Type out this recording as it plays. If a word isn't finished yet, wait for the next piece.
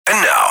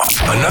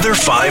Another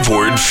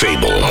 5-word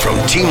fable from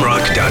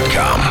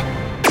teamrock.com.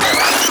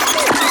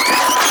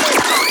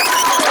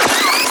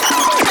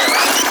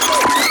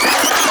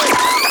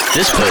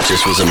 This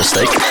purchase was a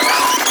mistake.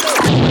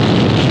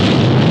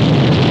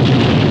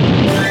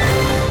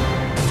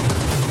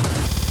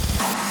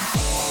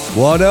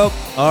 What up?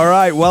 All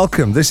right,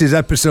 welcome. This is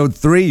episode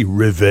 3,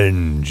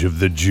 Revenge of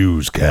the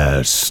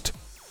Dewscast.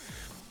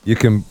 You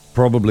can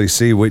probably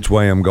see which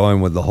way I'm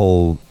going with the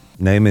whole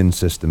naming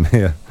system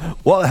here.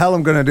 What the hell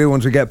I'm going to do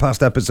once we get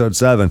past episode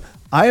 7,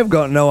 I have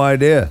got no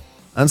idea.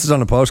 Answers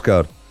on a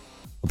postcard.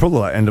 I'll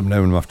probably end up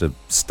naming them after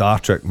Star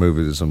Trek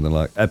movies or something,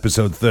 like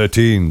episode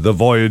 13, The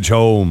Voyage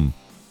Home.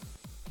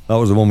 That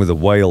was the one with the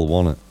whale,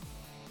 wasn't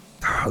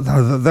it?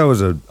 That was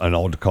an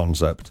odd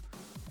concept.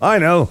 I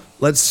know.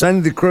 Let's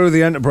send the crew of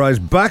the Enterprise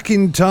back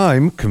in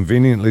time,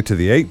 conveniently to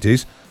the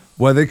 80s,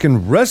 where they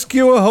can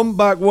rescue a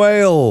humpback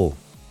whale.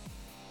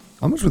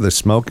 How much were they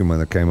smoking when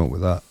they came up with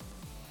that?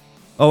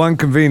 Oh, and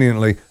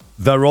conveniently,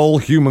 they're all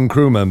human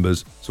crew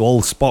members, so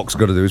all Spock's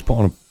got to do is put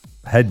on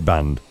a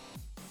headband.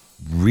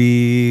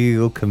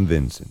 Real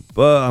convincing.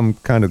 But I'm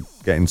kind of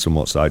getting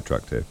somewhat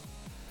sidetracked here.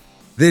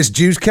 This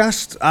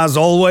Dewscast, as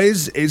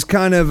always, is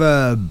kind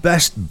of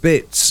best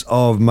bits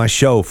of my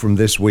show from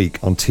this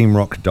week on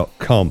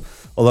teamrock.com.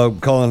 Although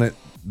calling it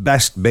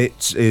best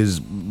bits is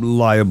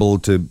liable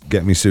to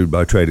get me sued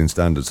by trading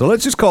standards. So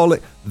let's just call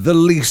it the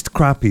least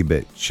crappy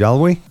bit,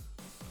 shall we?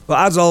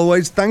 But as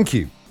always, thank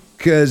you.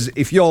 Because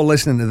if you're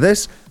listening to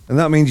this, then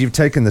that means you've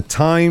taken the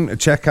time to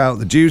check out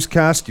the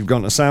Dewscast, you've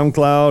gone to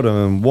SoundCloud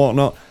and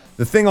whatnot.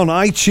 The thing on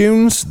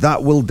iTunes,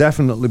 that will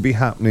definitely be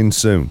happening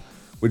soon,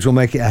 which will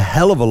make it a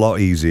hell of a lot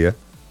easier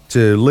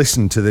to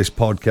listen to this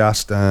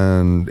podcast,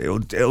 and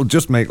it'll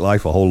just make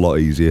life a whole lot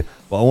easier.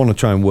 But I want to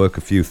try and work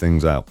a few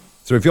things out.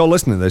 So if you're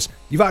listening to this,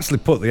 you've actually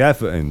put the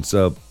effort in,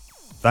 so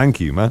thank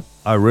you, man.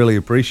 I really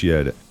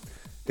appreciate it.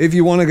 If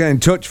you want to get in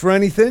touch for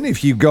anything,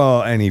 if you've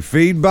got any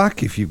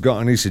feedback, if you've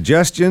got any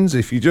suggestions,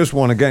 if you just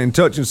want to get in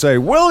touch and say,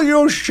 will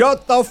you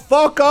shut the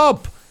fuck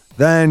up?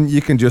 Then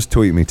you can just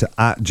tweet me to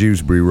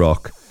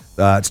 @DewsburyRock.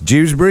 That's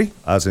Dewsbury,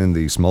 as in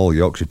the small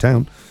Yorkshire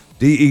town,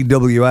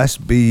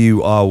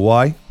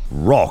 DEWSBURY,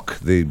 rock,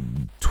 the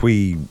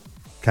twee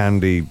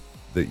candy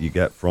that you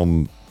get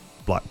from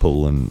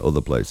Blackpool and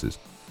other places.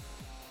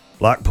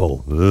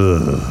 Blackpool,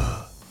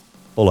 ugh.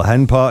 Full of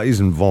hen parties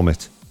and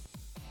vomit.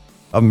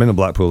 I haven't been to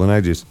Blackpool in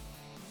ages.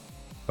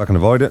 If I can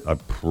avoid it, I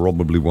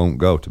probably won't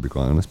go, to be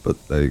quite honest,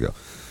 but there you go.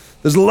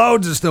 There's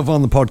loads of stuff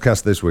on the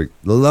podcast this week.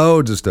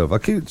 Loads of stuff.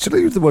 Should I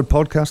use the word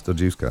podcast or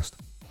Dewscast?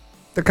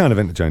 They're kind of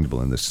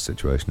interchangeable in this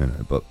situation,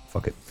 isn't it? But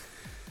fuck it.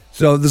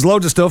 So there's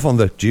loads of stuff on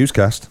the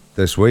Dewscast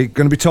this week.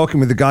 Going to be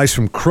talking with the guys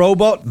from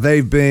Crobot.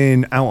 They've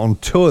been out on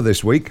tour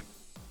this week.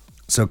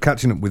 So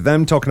catching up with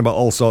them, talking about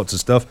all sorts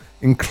of stuff,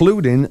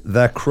 including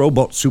their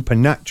Crobot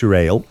Supernatural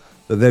Ale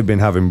that they've been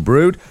having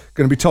brewed.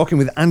 Going to be talking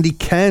with Andy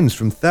Cairns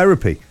from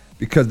Therapy,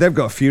 because they've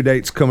got a few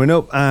dates coming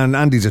up, and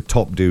Andy's a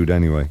top dude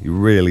anyway. He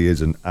really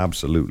is an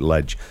absolute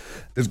ledge.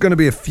 There's going to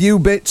be a few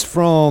bits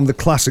from the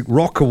Classic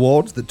Rock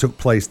Awards that took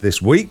place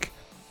this week,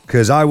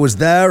 because I was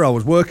there, I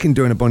was working,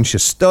 doing a bunch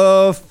of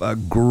stuff. A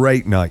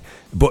great night.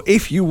 But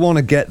if you want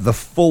to get the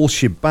full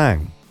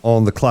shebang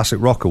on the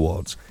Classic Rock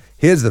Awards,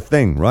 here's the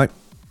thing, right?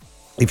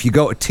 If you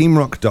go to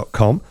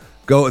teamrock.com,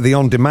 go to the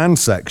on-demand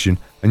section,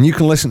 and you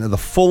can listen to the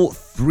full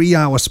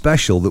 3-hour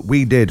special that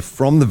we did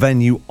from the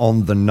venue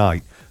on the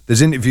night.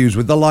 There's interviews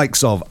with the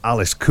likes of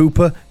Alice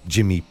Cooper,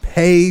 Jimmy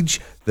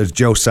Page, there's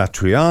Joe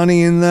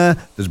Satriani in there,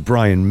 there's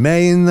Brian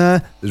May in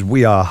there, there's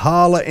We Are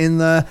Harlot in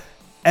there.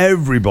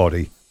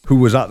 Everybody who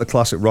was at the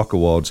Classic Rock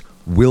Awards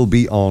will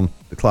be on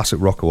the Classic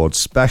Rock Awards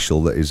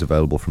special that is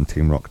available from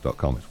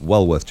teamrock.com. It's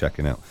well worth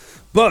checking out.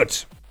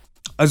 But,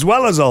 as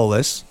well as all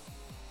this,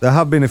 there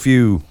have been a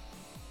few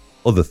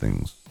other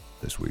things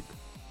this week,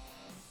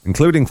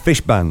 including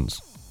fish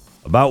bans,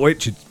 about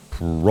which it's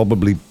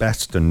probably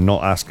best to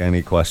not ask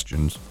any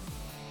questions.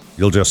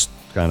 You'll just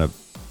kind of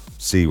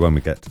see when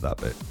we get to that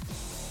bit.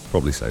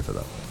 Probably safer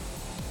that way.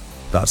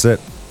 That's it.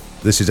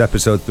 This is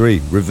episode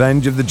 3,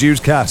 Revenge of the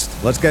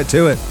Dewscast. Let's get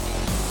to it.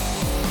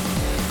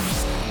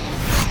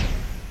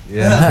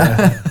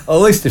 Yeah. At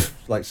least if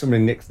like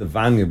somebody nicks the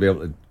van, you'll be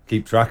able to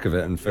keep track of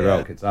it and figure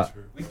out what it's at.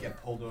 We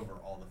get pulled over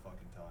all the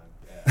fucking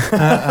time.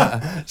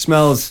 Yeah.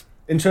 Smells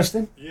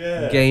interesting.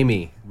 Yeah.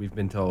 Gamey, we've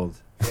been told.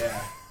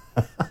 Yeah.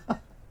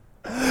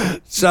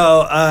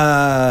 So,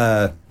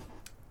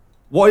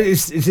 what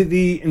is it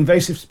the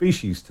invasive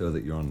species tour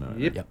that you're on now?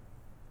 Yep.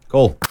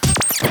 Cool.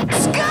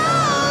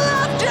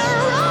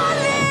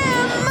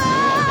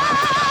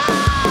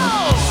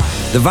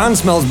 The van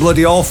smells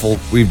bloody awful,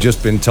 we've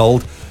just been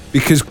told,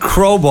 because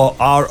Crobot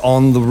are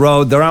on the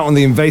road. They're out on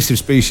the invasive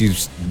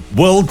species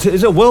world.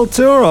 Is it world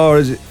tour or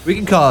is it? We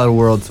can call it a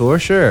world tour,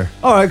 sure.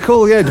 All right,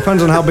 cool. Yeah, it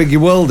depends on how big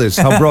your world is,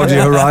 how broad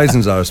your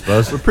horizons are, I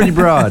suppose. We're pretty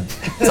broad.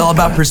 It's all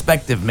about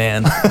perspective,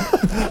 man.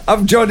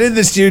 I'm joined in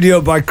the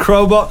studio by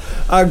Crobot.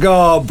 I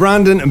got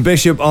Brandon and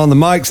Bishop on the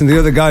mics, and the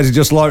other guys are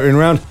just loitering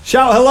around.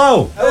 Shout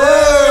hello.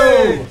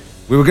 Hello.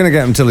 We were going to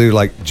get him to do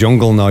like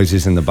jungle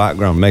noises in the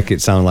background, make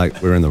it sound like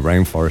we're in the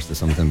rainforest or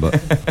something,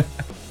 but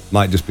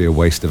might just be a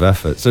waste of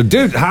effort. So,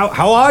 dude,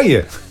 how are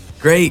you?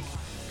 Great.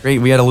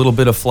 We had a little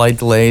bit of flight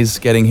delays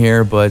getting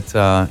here, but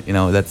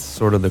that's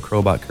sort of the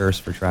Crobot curse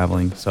for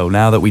traveling. So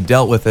now that we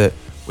dealt with it,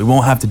 we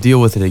won't have to deal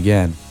with it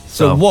again.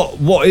 So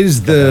what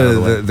is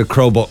the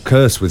Crobot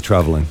curse with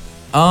traveling?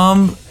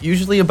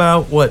 Usually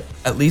about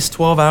at least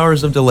 12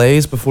 hours of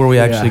delays before we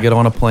actually get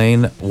on a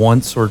plane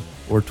once or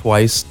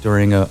twice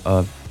during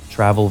a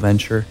travel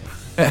venture.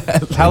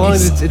 How long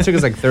did it took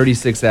us like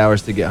 36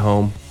 hours to get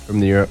home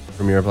from Europe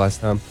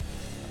last time.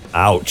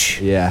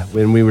 Ouch. Yeah,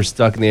 when we were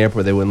stuck in the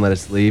airport, they wouldn't let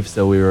us leave,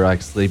 so we were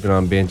like sleeping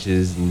on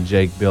benches, and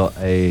Jake built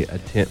a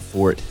tent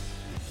fort,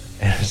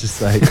 and it was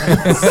just like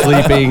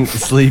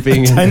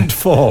sleeping. Tent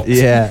fort.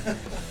 Yeah,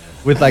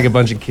 with like a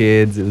bunch of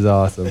kids. It was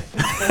awesome.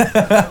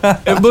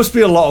 It must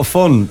be a lot of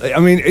fun. I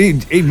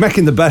mean, he'd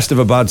making the best of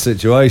a bad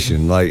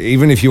situation. Like,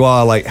 even if you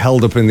are like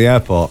held up in the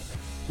airport,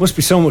 it must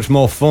be so much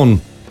more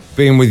fun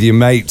being with your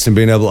mates and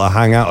being able to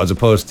hang out as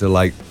opposed to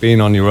like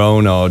being on your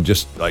own or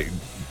just a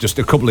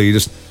couple of you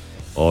just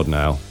odd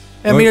now.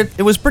 I mean,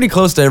 it was pretty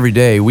close to every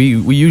day. We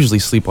usually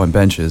sleep on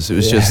benches. It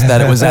was just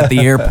that it was at the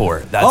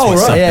airport. That's what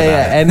sucked about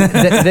it. And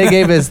they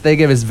gave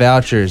us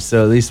vouchers,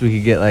 so at least we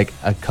could get like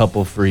a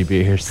couple free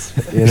beers,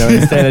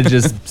 instead of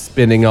just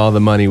spending all the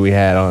money we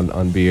had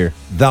on beer.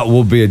 That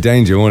would be a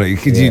danger, wouldn't it?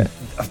 Because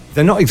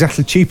they're not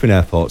exactly cheap in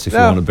airports if you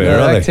want a beer,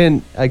 are like they?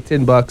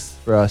 $10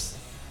 for us.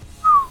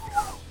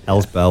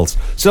 Hell's bells.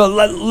 So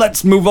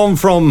let's move on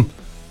from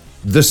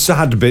the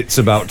sad bits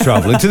about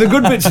traveling to the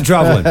good bits of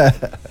traveling.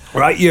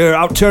 Right, you're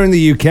out touring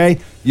the UK.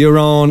 You're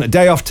on a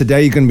day off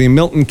today. You're going to be in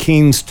Milton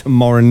Keynes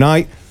tomorrow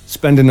night,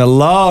 spending a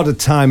lot of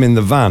time in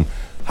the van.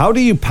 How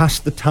do you pass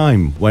the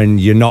time when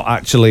you're not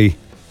actually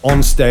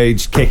on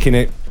stage, kicking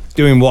it,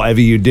 doing whatever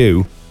you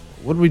do?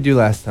 What did we do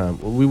last time?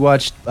 Well, we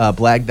watched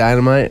Black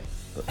Dynamite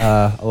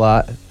a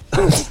lot.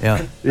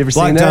 Yeah. You ever Black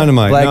seen that?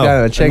 Dynamite, Black no.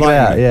 Dynamite. Check it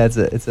Enlighten out. me. Yeah,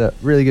 it's a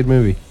really good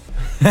movie.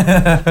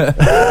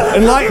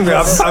 Enlighten me.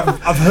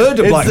 I've heard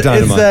of Black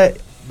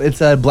Dynamite.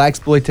 It's a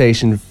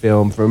blaxploitation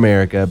film from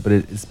America, but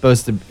it's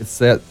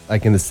set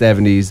like in the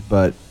 70s,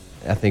 but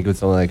I think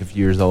it's only like a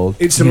few years old.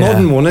 It's a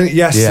modern one, isn't it?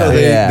 Yes, Yeah. so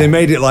they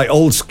made it like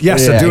old.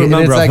 Yes, Yeah, I do and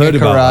remember. it's I've like heard a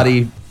about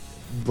that.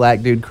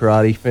 black dude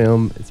karate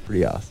film. It's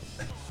pretty awesome.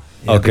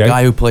 Yeah, Okay. The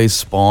guy who plays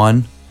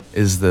Spawn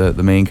is the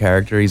main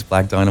character. He's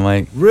Black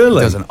Dynamite. Really?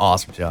 He does an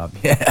awesome job.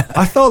 Yeah.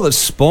 I thought that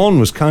Spawn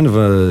was kind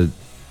of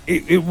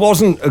it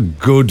wasn't a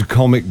good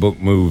comic book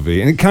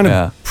movie, and it kind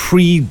of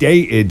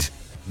predated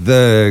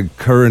the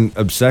current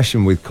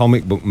obsession with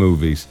comic book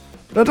movies.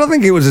 But I don't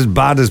think it was as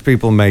bad as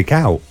people make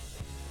out.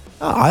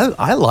 Oh,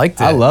 I liked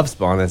it. I loved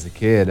Spawn as a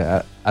kid.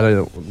 I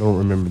don't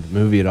remember the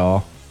movie at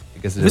all. I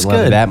guess I was didn't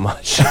love it good. that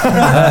much.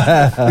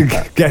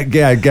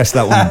 I guess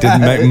that one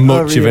didn't make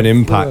much of an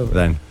impact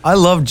then. I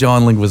love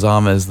John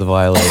Leguizamo as the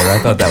violator. I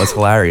thought that was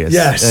hilarious.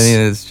 Yes. I mean,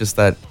 it's just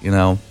that,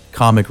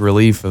 comic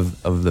relief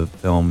of the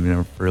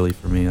film, really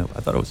for me. I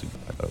thought it was a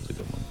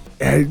good one.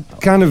 It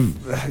kind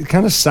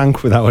of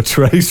sank without a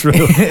trace,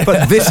 really.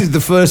 But this is the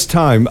first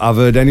time I've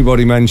heard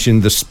anybody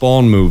mention the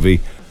Spawn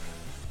movie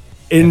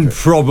in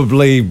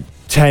probably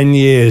 10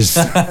 years.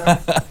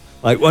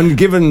 Like, when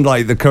given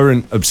like the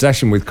current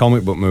obsession with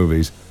comic book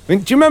movies. I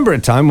mean, do you remember a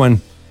time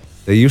when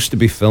there used to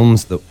be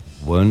films that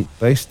weren't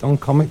based on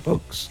comic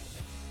books?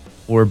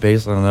 Or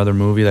based on another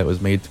movie that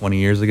was made 20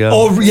 years ago.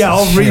 Or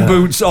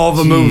reboots of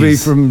a movie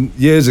from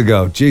years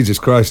ago. Jesus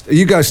Christ. Are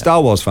you guys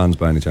Star Wars fans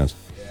by any chance?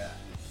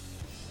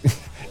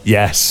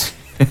 Yes.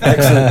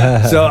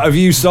 Excellent. So have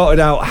you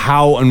sorted out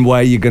how and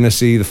where you're going to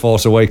see The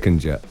Force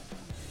Awakens yet?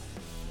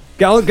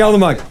 Get on the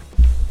mic.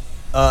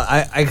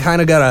 I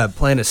kind of got to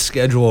plan a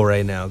schedule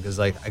right now because,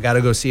 like, I got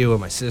to go see it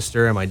with my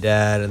sister and my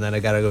dad, and then I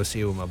got to go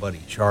see it with my buddy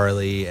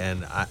Charlie,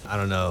 and I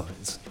don't know.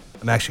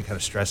 I'm actually kind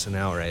of stressing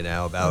out right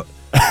now about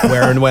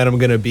where and when I'm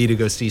going to be to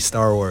go see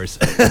Star Wars.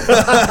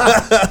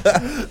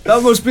 That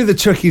must be the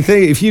tricky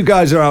thing. If you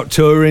guys are out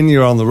touring,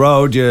 you're on the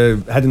road, you're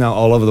heading out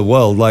all over the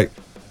world, like,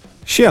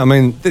 shit, I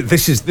mean,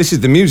 this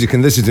is the music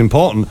and this is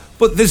important,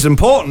 but this is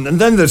important,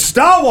 and then there's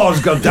Star Wars,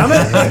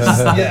 goddammit.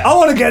 I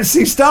want to get to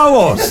see Star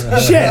Wars.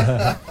 Shit.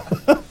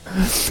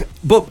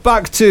 But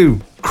back to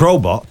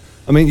Crobot.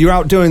 I mean, you're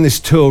out doing this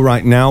tour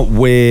right now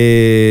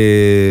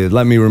with,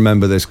 let me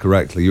remember this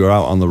correctly, you're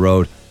out on the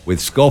road with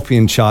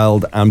Scorpion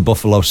Child and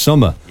Buffalo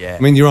Summer. Yeah.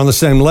 I mean, you're on the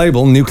same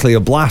label, Nuclear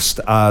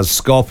Blast, as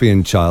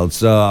Scorpion Child.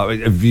 So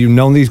have you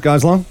known these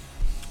guys long?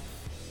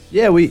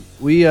 Yeah, we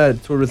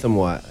toured with them,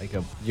 like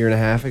a year and a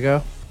half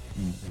ago?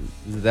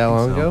 Was it that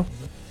long ago?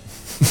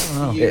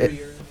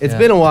 It's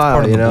been a while,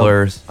 part of the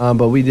Blurs.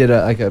 But we did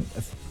a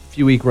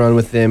few-week run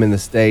with them in the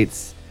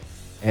States,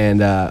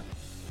 and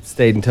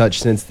stayed in touch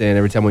since then.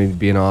 Every time we'd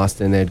be in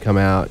Austin, they'd come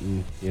out,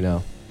 and,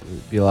 it'd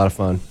be a lot of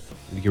fun.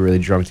 We'd get really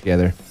drunk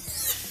together.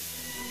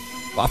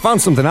 I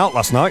found something out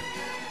last night.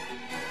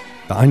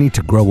 That I need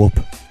to grow up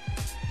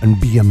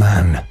and be a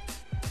man.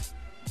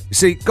 You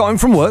see, got in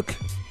from work,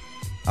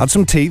 had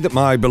some tea that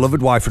my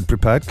beloved wife had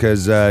prepared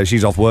because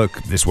she's off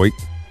work this week.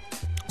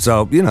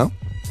 So,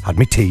 had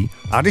my tea,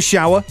 had a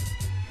shower,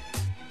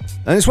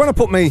 and it's when I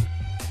put my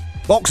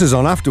boxers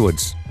on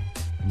afterwards.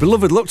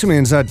 Beloved looked at me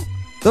and said,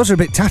 "Those are a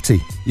bit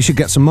tatty. You should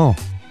get some more."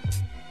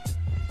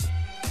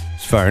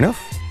 It's fair enough.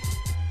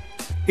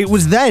 It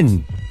was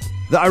then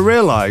that I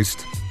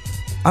realised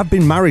I've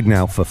been married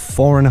now for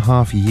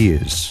 4.5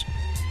 years.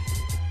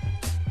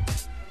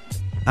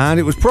 And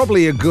it was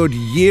probably a good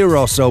year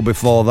or so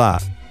before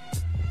that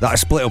I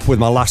split up with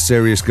my last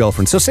serious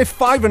girlfriend. So say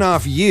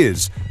 5.5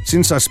 years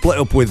since I split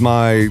up with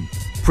my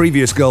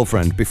previous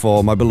girlfriend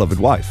before my beloved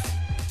wife.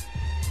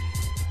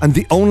 And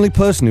the only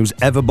person who's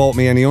ever bought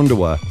me any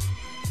underwear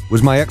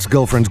was my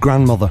ex-girlfriend's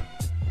grandmother.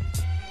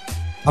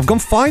 I've gone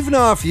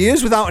 5.5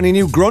 years without any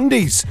new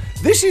grundies.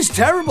 This is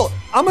terrible.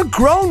 I'm a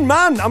grown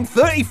man. I'm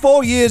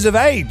 34 years of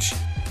age.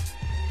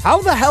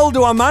 How the hell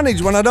do I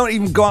manage when I don't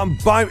even go out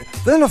and buy...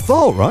 Then I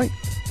thought, right?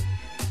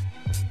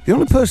 The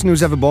only person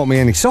who's ever bought me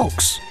any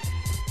socks,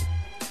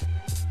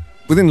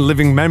 within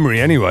living memory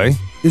anyway,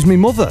 is me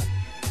mother.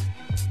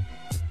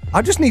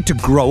 I just need to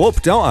grow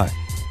up, don't I?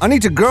 I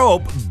need to grow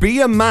up,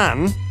 be a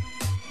man,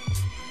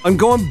 and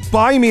go and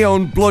buy me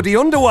own bloody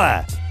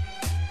underwear.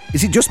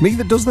 Is it just me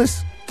that does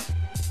this?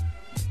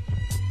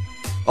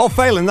 Or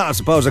failing that, I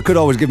suppose, I could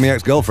always give my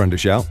ex-girlfriend a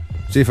shout.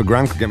 See if a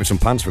gran could get me some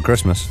pants for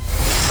Christmas.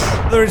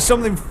 There is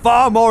something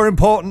far more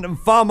important and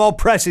far more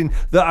pressing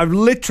that I've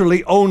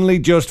literally only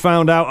just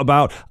found out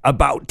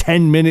about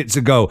 10 minutes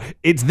ago.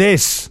 It's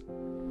this.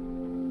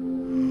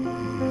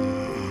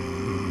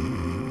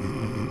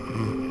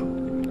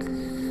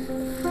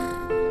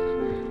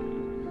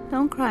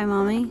 Don't cry,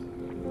 Mommy.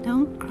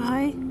 Don't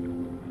cry.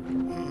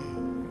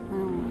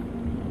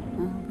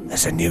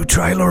 There's a new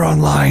trailer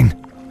online.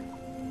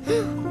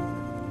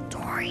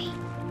 Dory.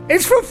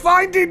 It's for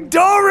Finding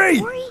Dory!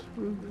 Dory?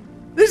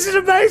 This is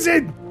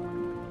amazing!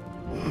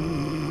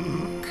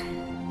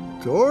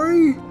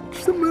 Dory?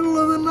 It's the middle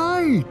of the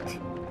night.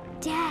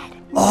 Dad.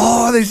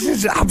 Oh, this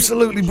is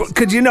absolutely...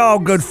 Because you know how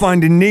good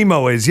Finding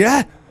Nemo is,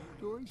 yeah?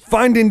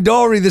 Finding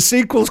Dory, the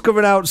sequel's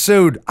coming out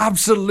soon.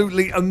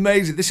 Absolutely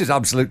amazing. This is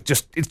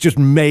it's just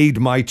made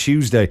my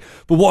Tuesday.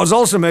 But what has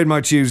also made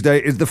my Tuesday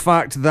is the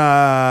fact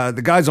that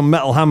the guys on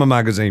Metal Hammer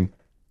magazine,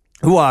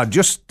 who are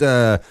just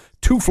 2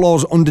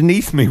 floors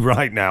underneath me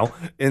right now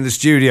in the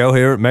studio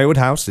here at Maywood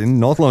House in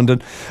North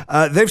London,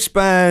 they've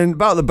spent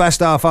about the best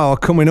half hour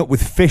coming up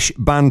with fish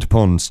band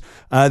puns.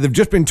 They've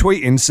just been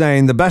tweeting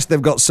saying the best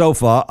they've got so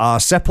far are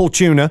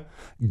Sepultuna,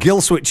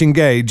 Gill Switch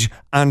Engage,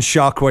 and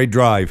Sharkway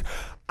Drive.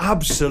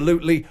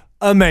 Absolutely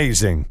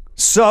amazing.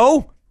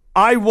 So,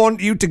 I want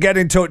you to get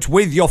in touch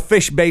with your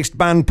fish-based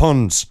band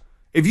puns.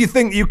 If you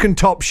think you can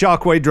top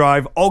Sharkway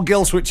Drive or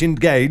Gill Switch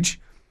Engage,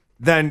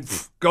 then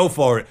go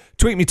for it.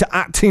 Tweet me to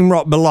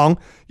 @TeamRockBelong.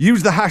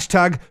 Use the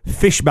hashtag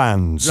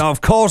FishBands. Now, of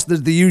course,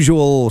 there's the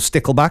usual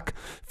stickleback,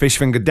 fish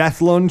finger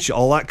death lunch,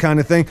 all that kind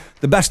of thing.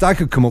 The best I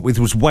could come up with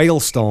was whale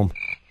storm.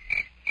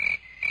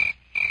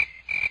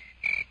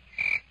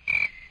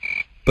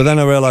 But then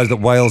I realised that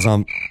whales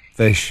aren't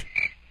fish.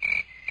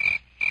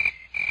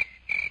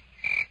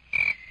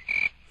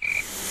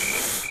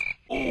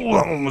 Oh,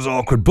 that one was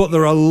awkward, but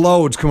there are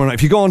loads coming on.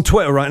 If you go on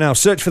Twitter right now,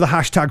 search for the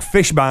hashtag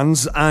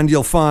FishBands, and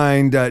you'll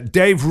find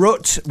Dave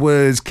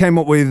Rutt came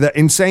up with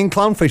Insane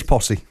Clownfish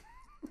Posse.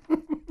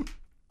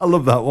 I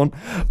love that one.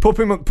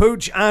 Puppy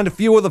McPooch and a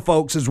few other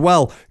folks as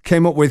well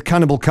came up with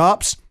Cannibal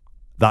Carps.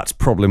 That's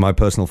probably my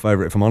personal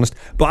favourite, if I'm honest.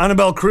 But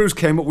Annabelle Cruz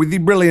came up with the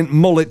brilliant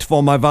Mullet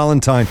for My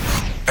Valentine.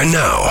 And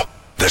now,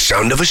 the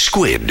sound of a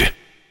squid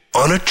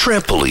on a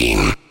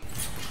trampoline.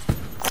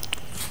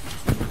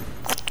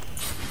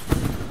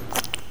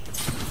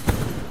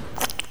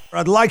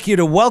 I'd like you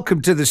to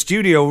welcome to the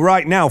studio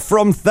right now,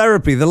 from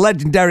therapy, the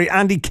legendary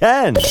Andy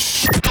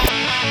Cairns.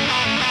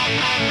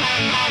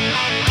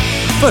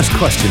 First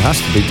question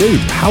has to be, dude,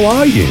 how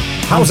are you?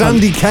 How's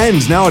Andy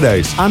Cairns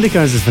nowadays? Andy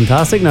Cairns is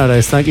fantastic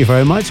nowadays. Thank you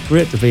very much.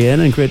 Great to be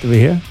in and great to be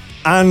here.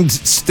 And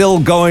still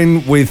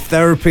going with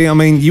therapy. I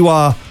mean, you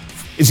are,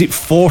 is it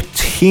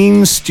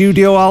 14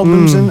 studio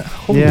albums?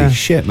 Holy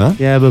shit, man.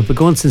 Yeah, we've been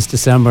going since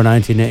December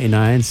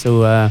 1989.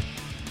 So,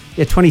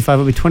 25,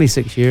 it'll be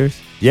 26 years.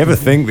 You ever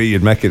think that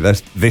you'd make it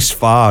this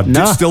far?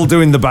 No. Still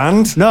doing the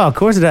band? No, of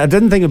course I did. I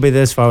didn't think it'd be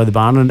this far with the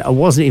band, and I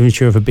wasn't even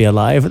sure if it'd be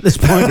alive at this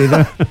point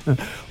either.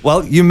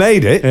 Well, you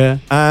made it. Yeah.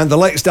 And the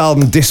latest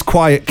album,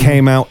 Disquiet,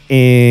 came out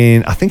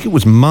in, I think it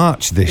was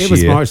March this year. It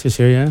was March this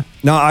year, yeah.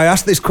 Now, I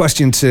asked this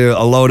question to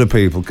a load of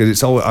people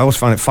because I always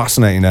find it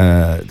fascinating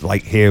to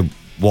hear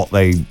what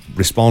they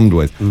respond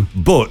with.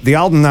 But the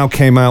album now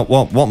came out,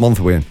 what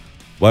month are we in?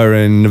 We're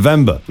in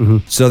November.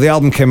 So the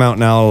album came out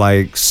now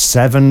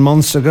 7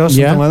 months ago,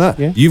 something like that.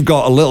 Yeah. You've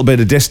got a little bit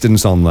of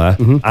distance on there,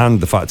 and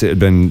the fact it had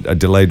been a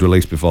delayed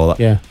release before that.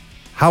 Yeah.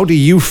 How do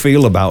you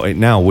feel about it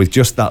now with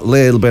just that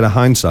little bit of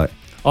hindsight?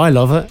 Oh, I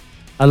love it.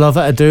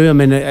 I do. I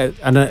mean,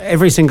 and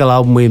every single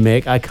album we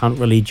make, I can't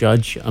really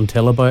judge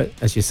until about,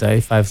 as you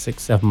say, 5,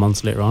 6, 7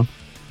 months later on.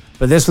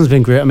 But this one's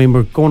been great. I mean,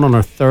 we're going on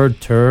our 3rd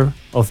tour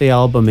of the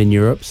album in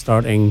Europe,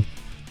 starting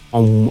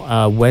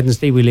on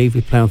Wednesday. We leave.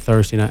 We play on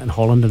Thursday night in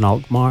Holland and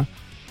Alkmaar.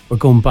 We're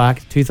going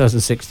back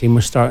 2016.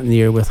 We're starting the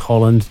year with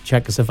Holland,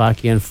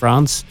 Czechoslovakia, and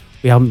France.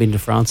 We haven't been to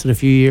France in a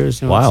few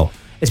years. Wow.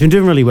 It's been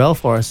doing really well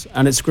for us,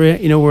 and it's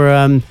great.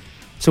 We're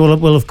so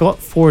we'll have got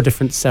 4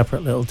 different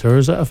separate little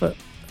tours out of it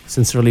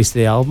since the release of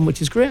the album,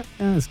 which is great.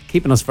 Yeah, it's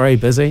keeping us very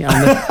busy,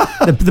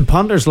 and the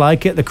punters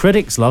like it, the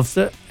critics loved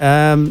it.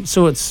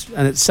 So it's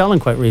selling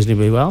quite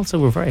reasonably well. So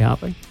we're very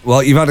happy.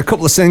 Well, you've had a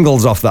couple of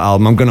singles off the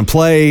album. I'm going to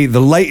play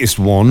the latest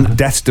one,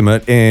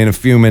 Destimate, in a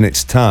few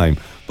minutes' time.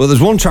 But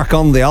there's one track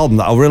on the album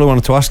that I really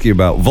wanted to ask you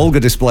about,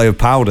 Vulgar Display of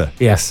Powder.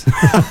 Yes.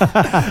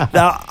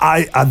 Now,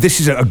 this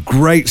is a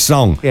great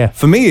song. Yeah.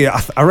 For me,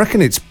 I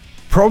reckon it's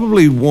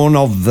probably one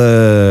of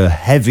the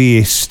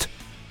heaviest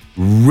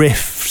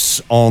riffs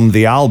on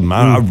the album.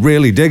 I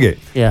really dig it.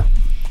 Yeah.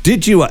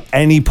 Did you at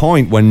any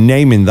point when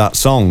naming that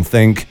song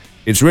think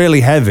it's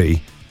really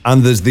heavy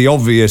and there's the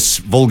obvious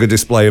Vulgar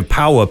Display of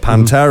Power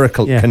Pantera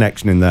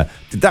connection in there?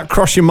 Did that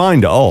cross your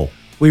mind at all?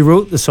 We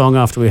wrote the song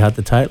after we had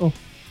the title.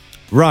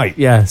 Right.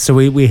 Yeah, so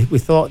we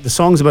thought the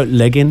song's about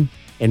ligging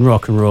in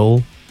rock and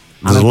roll.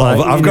 There's a lot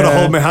of, I've got to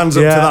hold my hands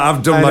up to that.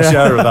 I've done my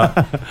share of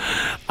that.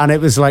 And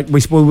it was like, we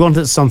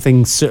wanted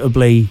something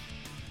suitably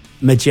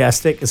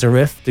majestic as a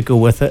riff to go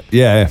with it.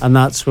 Yeah. And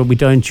that's where we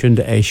down-tuned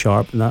to A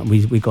sharp, and that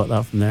we got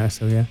that from there,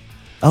 so yeah.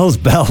 Hells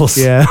bells.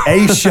 Yeah.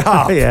 A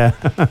sharp. Yeah.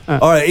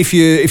 All right, if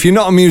you're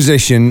not a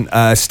musician,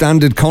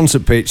 standard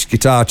concert pitch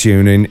guitar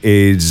tuning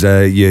is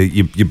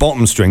your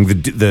bottom string,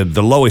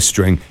 the lowest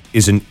string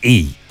is an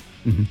E.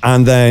 Mm-hmm.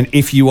 And then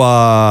if you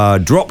are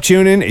drop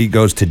tuning, it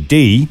goes to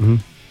D. Mm-hmm.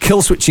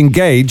 Kill switch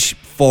engage,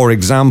 for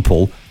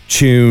example,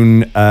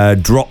 tune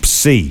drop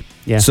C.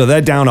 Yeah. So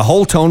they're down a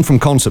whole tone from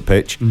concert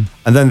pitch, and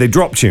then they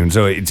drop tune,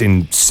 so it's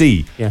in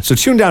C. Yeah. So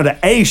tune down to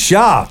A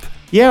sharp.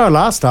 Yeah, our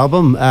last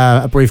album,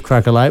 A Brief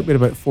Crack of Light, we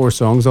had about 4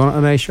 songs on it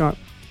on A sharp.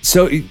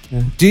 So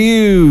do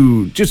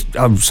you just,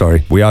 I'm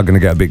sorry, we are going to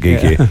get a bit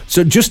geeky here.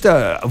 So just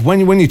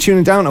when you're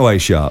tuning down to A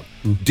sharp,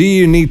 do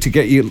you need to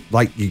get your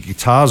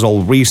guitars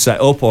all reset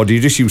up, or do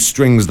you just use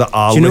strings that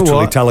are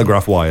literally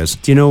telegraph wires?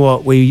 Do you know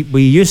what? We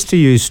used to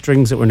use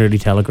strings that were nearly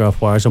telegraph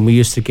wires, and we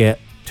used to get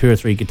 2 or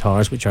 3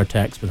 guitars, which our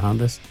techs would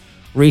hand us.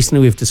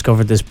 Recently, we've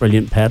discovered this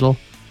brilliant pedal.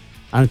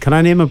 And can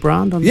I name a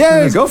brand?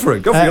 Yeah, go for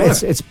it. Go for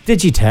it. It's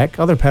Digitech.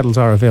 Other pedals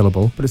are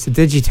available, but it's a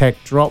Digitech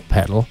drop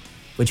pedal,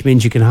 which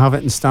means you can have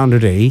it in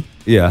standard E.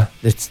 Yeah.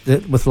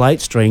 With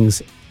light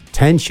strings,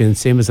 tension,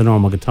 same as a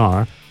normal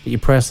guitar, but you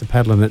press the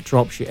pedal and it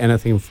drops you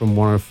anything from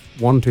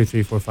 1, 2,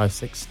 3, 4, 5,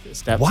 6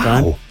 steps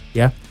down.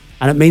 Yeah.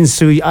 And it means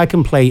so I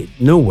can play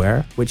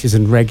Nowhere, which is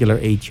in regular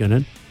E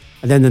tuning,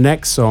 and then the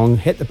next song,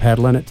 hit the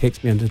pedal and it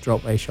takes me into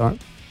drop A sharp.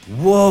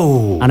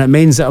 Whoa. And it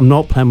means that I'm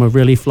not playing with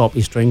really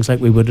floppy strings like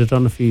we would have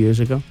done a few years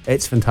ago.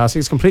 It's fantastic.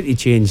 It's completely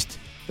changed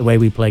the way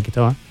we play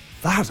guitar.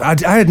 I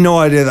had no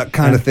idea that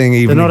kind of thing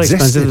even existed.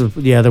 They're not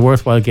expensive. Yeah, they're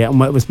worthwhile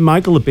getting. It was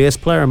Michael, the bass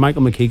player,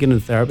 Michael McKeegan in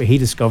Therapy. He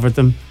discovered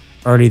them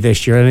early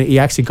this year, and he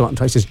actually got in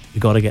touch and says,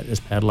 you got to get this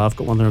pedal. I've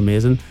got one, they're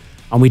amazing.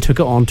 And we took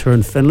it on tour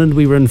in Finland.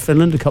 We were in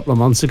Finland a couple of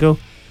months ago,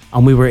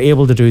 and we were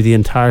able to do the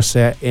entire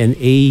set in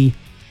E,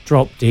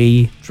 drop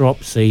D,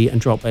 drop C,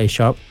 and drop A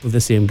sharp with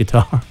the same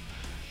guitar.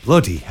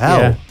 Bloody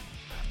hell.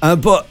 Yeah.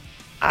 But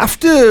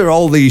after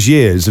all these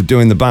years of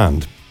doing the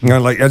band,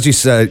 like as you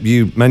said,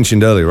 you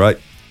mentioned earlier, right?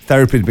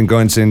 Therapy has been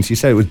going since, you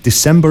said it was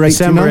December 89?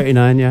 December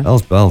 89, yeah.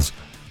 Hells bells.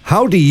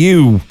 How do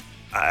you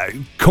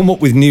come up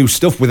with new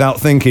stuff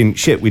without thinking,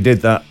 shit, we did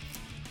that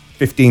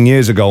 15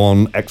 years ago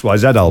on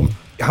XYZ album?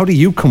 How do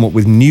you come up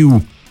with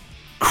new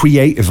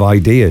creative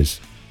ideas?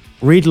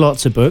 Read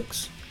lots of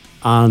books,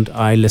 and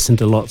I listen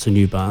to lots of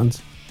new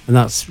bands. And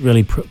that's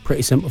really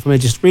pretty simple for me.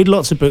 Just read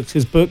lots of books,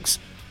 because books,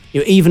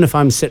 even if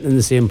I'm sitting in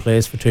the same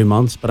place for 2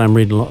 months, but I'm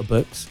reading a lot of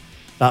books,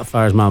 that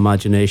fires my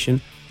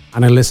imagination.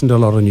 And I listen to a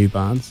lot of new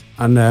bands.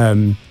 And,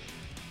 then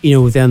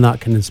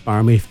that can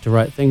inspire me to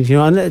write things,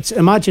 and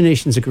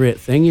imagination's a great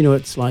thing.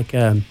 It's like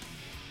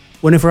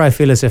whenever I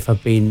feel as if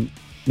I've been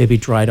maybe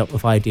dried up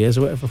with ideas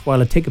or whatever,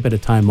 while I take a bit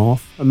of time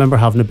off. I remember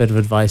having a bit of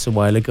advice a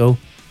while ago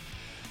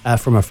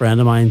from a friend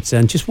of mine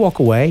saying, just walk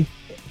away.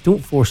 Don't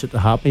force it to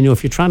happen.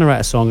 If you're trying to write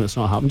a song and it's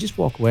not happening, just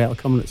walk away. It'll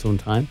come in its own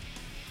time.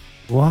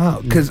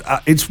 Wow. Because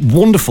it's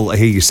wonderful to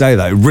hear you say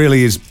that. It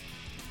really is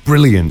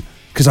brilliant.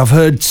 Because I've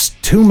heard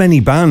too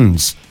many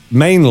bands,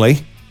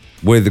 mainly,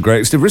 with the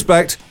greatest of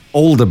respect,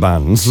 older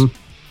bands,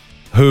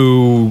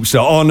 who say,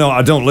 oh no,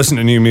 I don't listen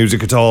to new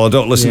music at all. I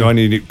don't listen to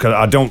any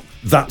new,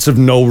 that's of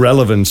no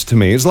relevance to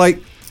me. It's like,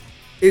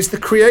 it's the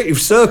creative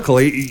circle.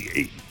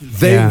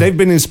 They've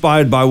been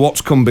inspired by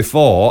what's come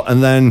before,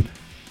 and then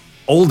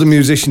older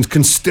musicians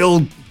can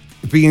still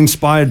be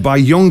inspired by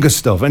younger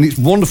stuff. And it's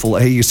wonderful to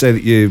hear you say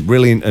that you're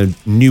really into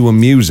newer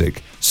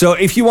music. So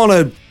if you want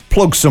to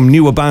plug some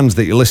newer bands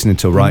that you're listening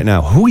to right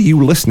now, who are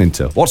you listening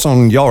to? What's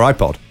on your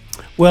iPod?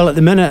 Well, at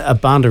the minute, a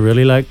band I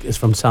really like is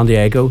from San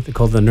Diego. They're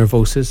called the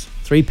Nervoses,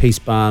 3-piece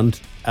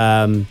band.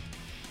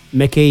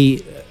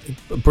 Mickey,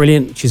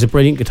 brilliant. She's a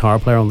brilliant guitar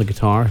player on the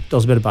guitar,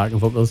 does a bit of backing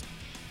vocals.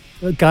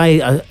 A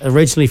guy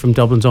originally from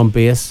Dublin's on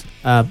bass,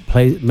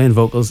 plays main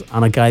vocals,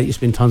 and a guy that used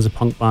to be in tons of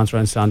punk bands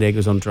around San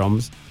Diego's on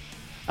drums.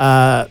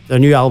 Their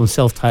new album,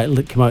 self-titled,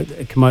 it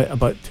came out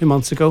about 2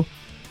 months ago.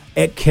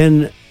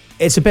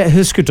 It's a bit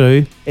Husker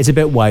Du, it's a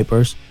bit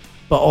Wipers,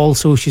 but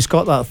also she's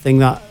got that thing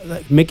that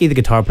Mickey, the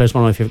guitar player, is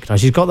one of my favorite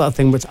guitars. She's got that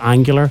thing where it's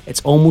angular.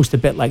 It's almost a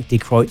bit like Die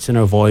Kreutzen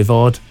or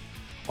Voivod,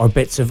 or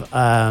bits of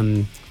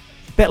a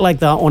bit like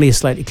that, only a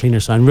slightly cleaner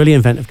sound. Really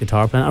inventive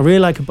guitar playing. I really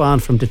like a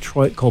band from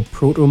Detroit called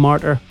Proto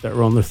Martyr that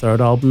are on their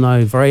third album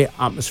now. Very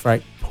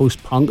atmospheric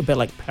post-punk, a bit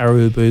like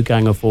Peru Boo,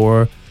 Gang of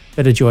Four,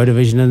 bit of Joy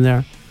Division in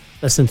there.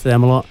 Listen to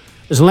them a lot.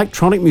 There's an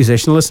electronic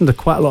musician. I listen to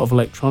quite a lot of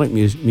electronic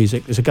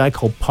music. There's a guy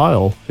called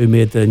Powell who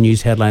made the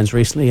news headlines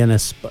recently in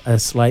a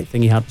slight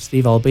thing he had with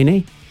Steve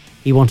Albini.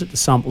 He wanted to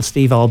sample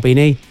Steve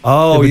Albini.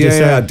 Oh,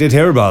 yeah, I did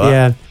hear about that.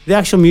 Yeah, the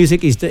actual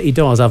music he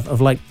does,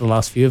 I've liked the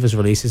last few of his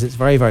releases. It's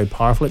very, very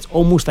powerful. It's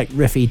almost like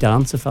riffy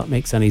dance, if that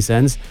makes any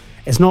sense.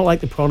 It's not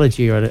like the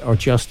Prodigy or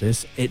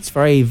Justice. It's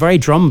very, very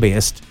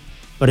drum-based,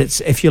 but it's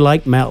if you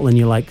like metal and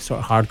you like sort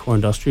of hardcore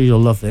industrial,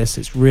 you'll love this.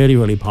 It's really,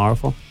 really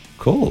powerful.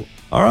 Cool.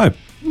 All right.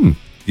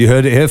 You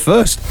heard it here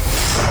first.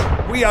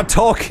 We are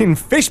talking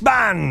fish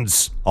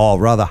bands, or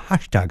rather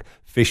hashtag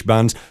fish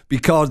bands,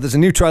 because there's a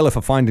new trailer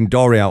for Finding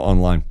Dory out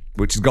online,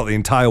 which has got the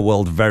entire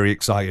world very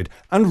excited,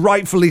 and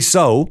rightfully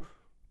so,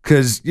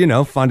 because, you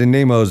know, Finding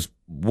Nemo's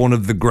one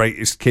of the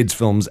greatest kids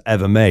films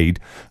ever made,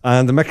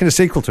 and they're making a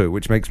sequel to it,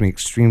 which makes me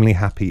extremely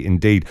happy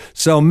indeed.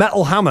 So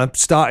Metal Hammer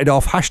started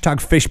off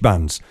hashtag fish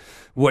bands,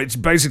 which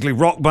basically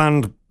rock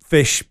band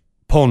fish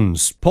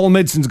puns. Paul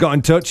Midson's got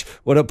in touch.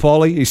 What up,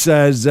 Paulie? He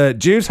says,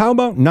 Jews, how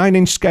about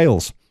 9-inch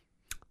scales?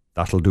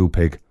 That'll do,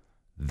 pig.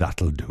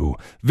 That'll do.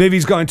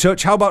 Vivi's got in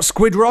touch. How about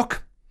squid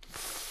rock?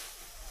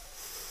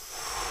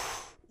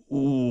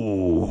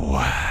 Ooh.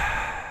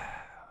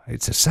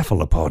 It's a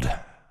cephalopod.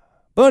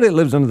 But it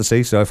lives under the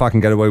sea, so if I can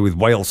get away with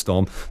whale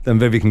storm, then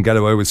Vivi can get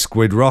away with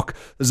squid rock.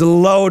 There's a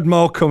load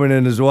more coming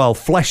in as well.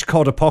 Flesh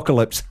cod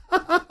apocalypse.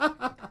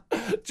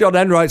 John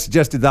Enright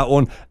suggested that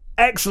one.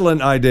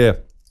 Excellent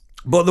idea.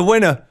 But the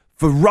winner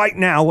for right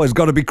now has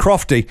got to be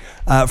Crofty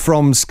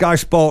from Sky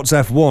Sports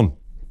F1.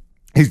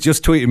 He's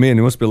just tweeted me, and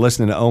he must be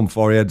listening at home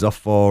before he heads off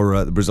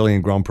for the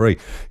Brazilian Grand Prix.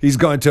 He's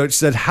got in touch,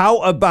 said, how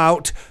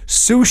about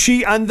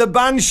Sushi and the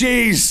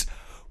Banshees?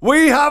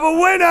 We have a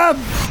winner!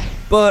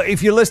 But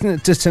if you're listening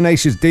to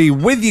Tenacious D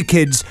with your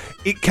kids,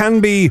 it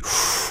can be,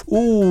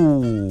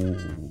 ooh.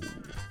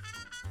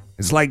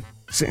 It's like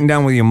sitting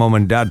down with your mum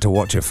and dad to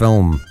watch a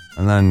film,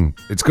 and then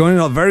it's going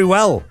on very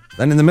well.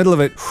 Then in the middle of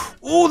it,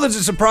 oh, there's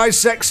a surprise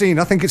sex scene.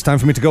 I think it's time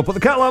for me to go put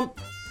the kettle on.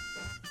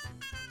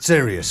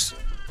 Serious.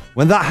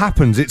 When that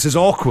happens, it's as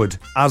awkward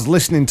as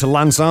listening to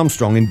Lance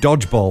Armstrong in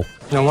Dodgeball.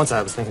 You know, once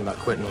I was thinking about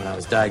quitting when I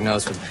was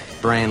diagnosed with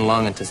brain,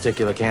 lung, and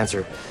testicular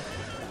cancer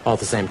all at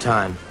the same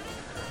time.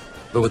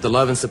 But with the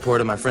love and support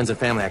of my friends and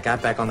family, I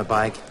got back on the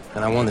bike,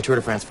 and I won the Tour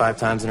de France 5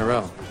 times in a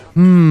row.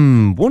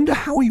 Wonder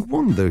how he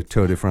won the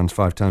Tour de France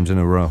 5 times in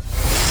a row.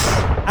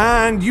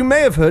 And you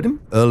may have heard him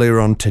earlier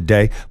on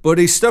today, but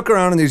he's stuck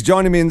around and he's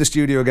joining me in the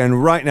studio again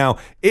right now.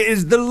 It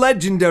is the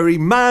legendary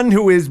man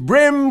who is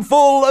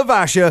brimful of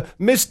Asher,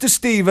 Mr.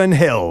 Stephen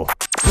Hill.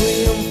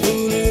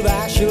 Brimful of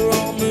Asher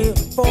on the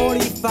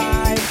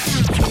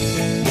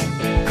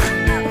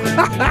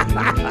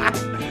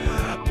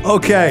 45.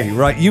 Okay,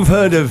 right, you've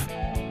heard of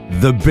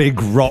the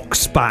big rock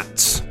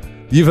spats.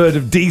 You've heard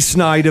of Dee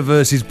Snider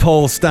versus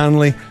Paul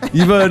Stanley.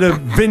 You've heard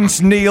of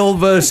Vince Neil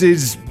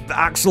versus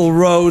Axl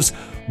Rose.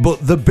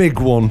 But the big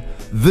one,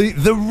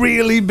 the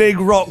really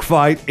big rock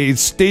fight is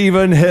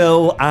Stephen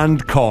Hill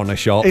and Corner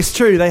Shop. It's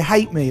true, they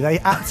hate me. They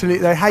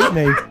hate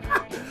me.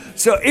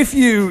 So if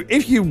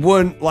you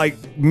weren't like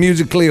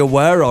musically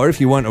aware, or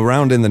if you weren't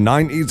around in the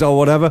 90s or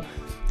whatever,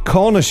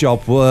 Corner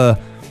Shop were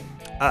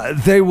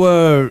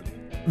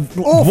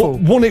awful.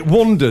 One-hit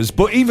wonders.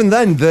 But even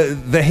then,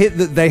 the hit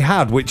that they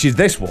had, which is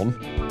this one,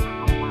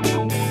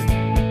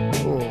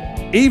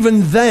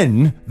 even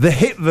then, the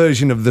hit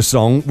version of the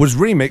song was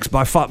remixed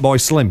by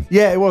Fatboy Slim.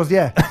 Yeah, it was,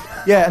 yeah.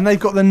 Yeah, and they've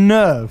got the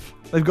nerve.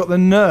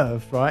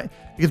 Right?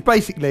 Because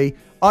basically,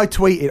 I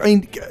tweeted, I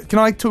mean, can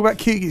I talk about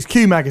Q? It's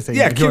Q Magazine.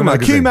 Yeah, Q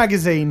Magazine. Q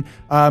Magazine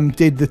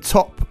did the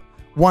top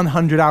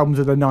 100 albums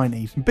of the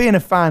 90s. And being a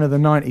fan of the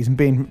 90s and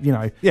being,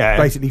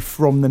 basically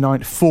from the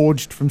 90s,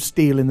 forged from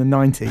steel in the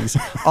 90s,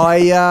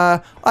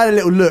 I had a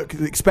little look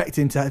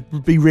expecting to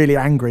be really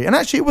angry. And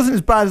actually, it wasn't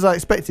as bad as I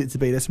expected it to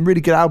be. There's some really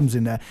good albums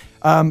in there.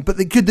 But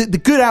the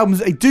good albums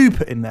that they do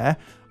put in there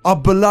are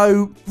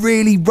below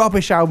really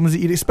rubbish albums that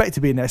you'd expect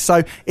to be in there.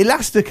 So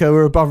Elastica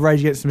were above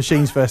Rage Against the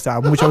Machine's first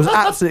album, which I was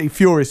absolutely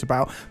furious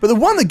about. But the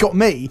one that got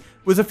me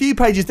was a few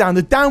pages down,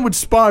 the Downward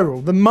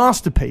Spiral, the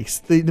masterpiece,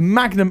 the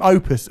magnum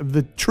opus of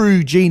the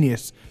true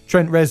genius,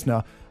 Trent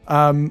Reznor,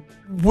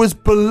 was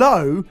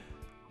below.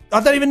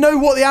 I don't even know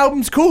what the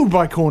album's called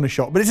by Corner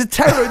Shop, but it's a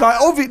terrible,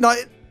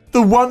 like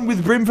the one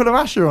with Brimful of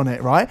Asher on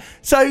it, right?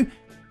 So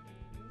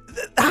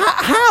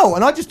how?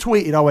 And I just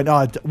tweeted, I went,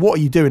 what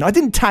are you doing? I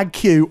didn't tag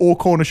Q or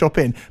Corner Shop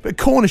in, but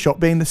Corner Shop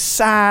being the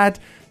sad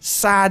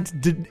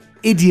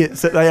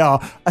idiots that they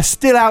are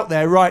still out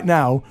there right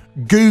now,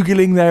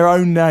 Googling their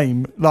own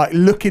name, like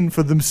looking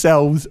for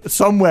themselves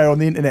somewhere on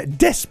the internet,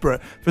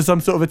 desperate for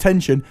some sort of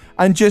attention,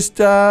 and just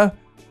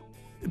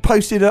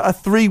posted a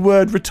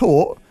 3-word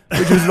retort,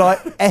 which was like,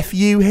 F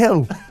you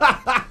Hill.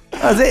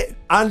 That's it.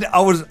 And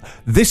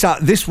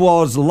this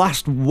was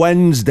last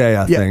Wednesday,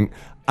 I think.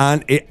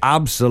 And it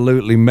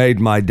absolutely made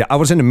my day. I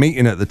was in a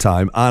meeting at the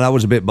time, and I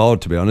was a bit bored,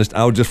 to be honest.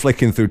 I was just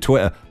flicking through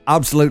Twitter,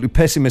 absolutely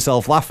pissing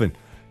myself laughing.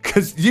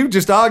 Because you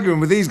just arguing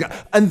with these guys.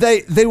 And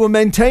they were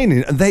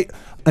maintaining,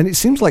 and it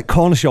seems like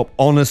Corner Shop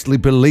honestly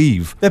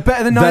believe they're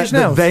better than 9 Inch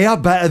Nails. They are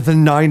better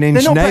than 9 Inch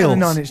Nails. They're not better than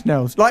 9 Inch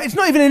Nails. Like, it's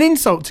not even an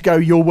insult to go,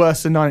 you're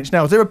worse than 9 Inch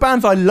Nails. There are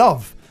bands I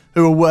love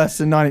who are worse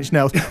than 9 Inch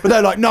Nails, but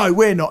they're like, no,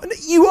 we're not. And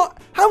you are.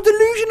 How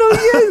delusional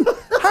are you?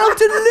 How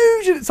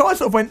delusional. So I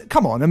sort of went,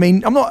 come on. I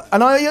mean, I'm not.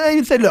 And I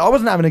even said, look, I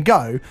wasn't having a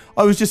go.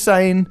 I was just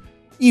saying,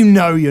 you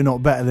know you're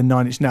not better than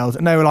 9 Inch Nails.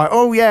 And they were like,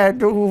 oh, yeah,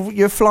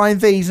 you're flying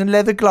V's and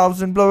leather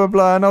gloves and blah, blah,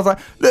 blah. And I was like,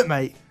 look,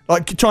 mate,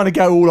 like trying to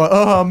go all like,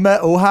 oh,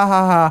 metal, ha,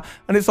 ha, ha.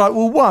 And it's like,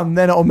 well, 1,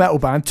 they're not a metal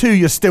band. 2,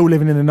 you're still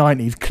living in the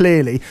 90s,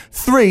 clearly.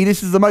 3,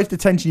 this is the most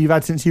attention you've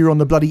had since you were on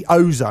the bloody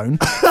Ozone.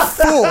 4,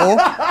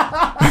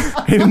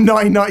 in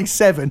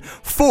 1997.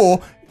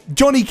 4,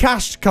 Johnny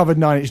Cash covered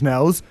 9 Inch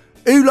Nails.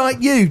 Who like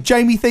you?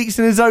 Jamie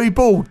Theakston and Zoe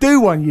Ball. Do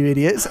one, you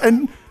idiots.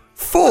 And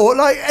 4,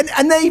 like,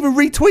 and they even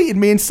retweeted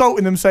me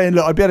insulting them, saying,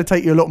 look, I'd be able to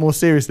take you a lot more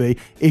seriously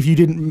if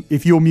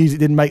your music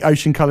didn't make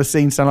Ocean Colour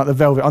Scene sound like the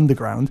Velvet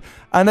Underground.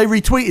 And they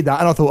retweeted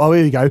that, and I thought, oh,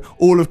 here we go.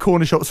 All of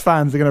Corner Shop's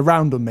fans are going to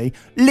round on me.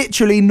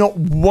 Literally not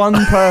one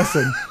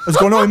person has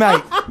gone, oh,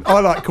 mate, I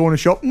like Corner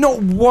Shop. Not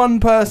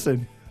one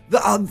person.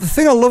 The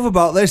thing I love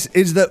about this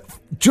is that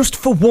just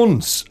for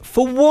once,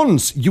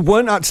 you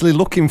weren't actually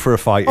looking for a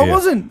fight here. I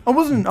wasn't. I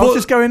was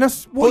just going,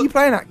 what are you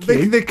playing at,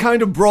 Q? They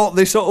kind of brought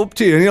this up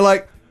to you, and you're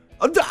like,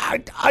 I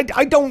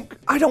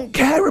don't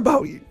care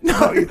about you.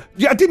 No,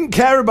 I didn't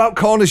care about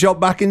Corner Shop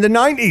back in the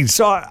 90s,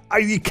 so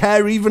I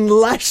care even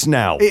less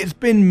now. It's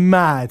been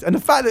mad. And the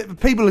fact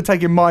that people are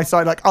taking my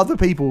side, like other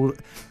people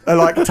are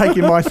like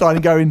taking my side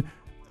and going,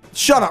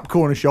 shut up,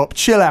 Corner Shop,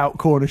 chill out,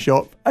 Corner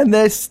Shop. And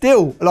they're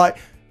still, like,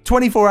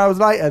 24 hours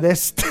later, they're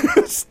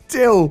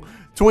still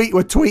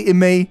tweeting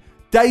me.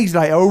 Days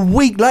later, a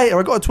week later,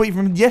 I got a tweet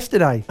from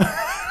yesterday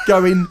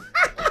going,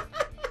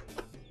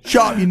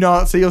 shut up, you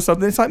Nazi, or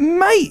something. It's like,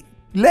 mate,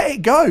 let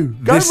it go.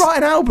 Go write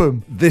an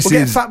album. This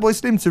get is Fatboy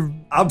Slim to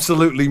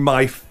absolutely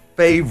my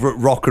favourite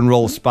rock and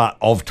roll spat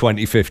of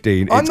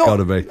 2015. It's got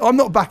to be. I'm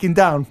not backing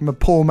down from a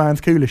poor man's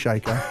cooler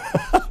shaker.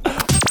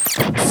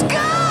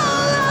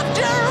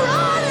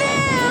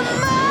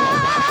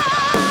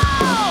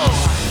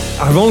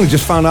 I've only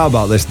just found out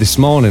about this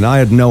morning. I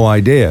had no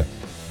idea,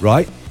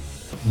 right?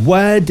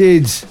 Where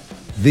did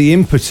the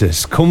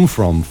impetus come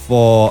from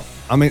for,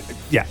 I mean,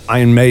 yeah,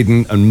 Iron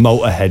Maiden and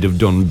Motorhead have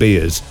done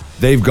beers.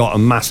 They've got a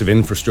massive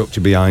infrastructure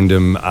behind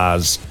them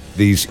as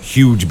these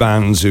huge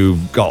bands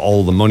who've got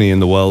all the money in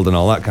the world and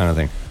all that kind of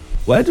thing.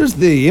 Where does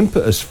the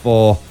impetus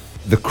for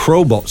the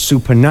Crobot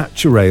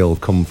Supernatural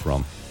come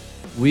from?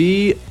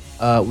 We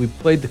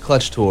played the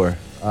Clutch Tour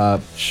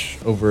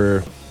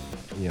over,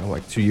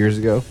 like 2 years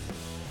ago.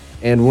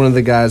 And one of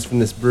the guys from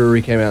this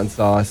brewery came out and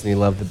saw us, and he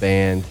loved the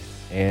band.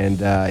 And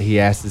he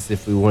asked us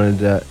if we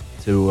wanted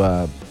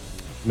to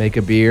make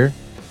a beer.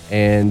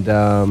 And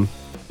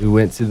we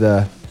went to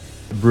the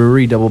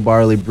brewery, Double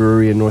Barley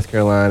Brewery in North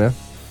Carolina.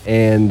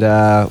 And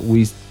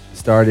we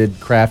started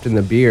crafting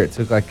the beer. It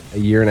took like a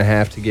year and a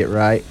half to get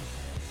right.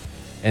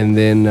 And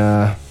then,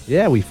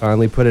 we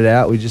finally put it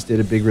out. We just did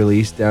a big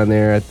release down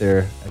there at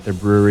their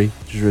brewery,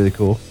 which is really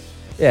cool.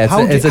 Yeah,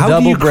 it's a double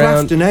how do you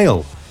brown. craft an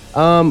ale?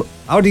 How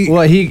do you?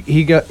 Well,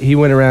 he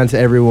went around to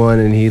everyone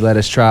and he let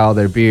us try all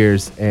their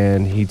beers,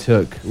 and he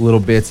took little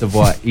bits of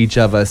what each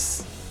of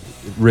us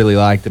really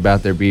liked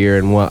about their beer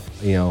and what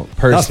personally.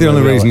 That's the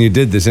only reason you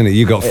did this, isn't it?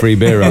 You got free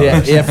beer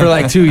out. Yeah, for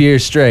like 2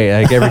 years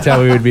straight. Like every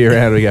time we would be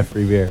around, we got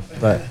free beer.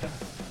 But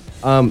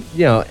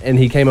and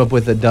he came up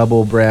with a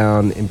double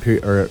brown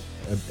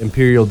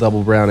imperial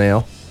double brown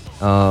ale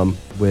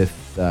with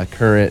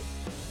currant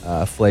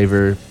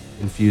flavor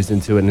infused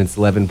into it, and it's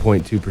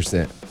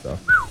 11.2%. So.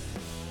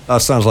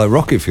 That sounds like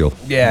rocket fuel.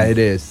 Yeah, it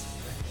is.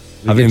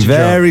 Having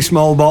very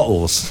small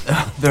bottles.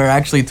 They're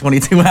actually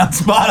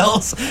 22-ounce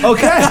bottles.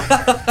 Okay.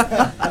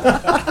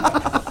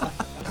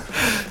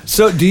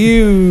 So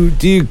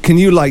can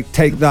you like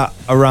take that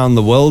around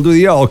the world with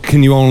you, or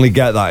can you only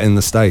get that in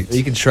the States?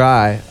 You can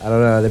try. I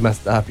don't know. They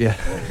must stop you.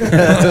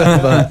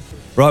 But.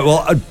 Right.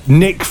 Well,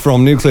 Nick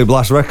from Nuclear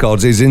Blast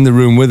Records is in the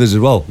room with us as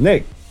well.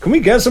 Nick, can we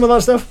get some of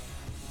that stuff?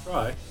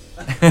 Try.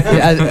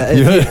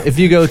 If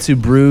you go to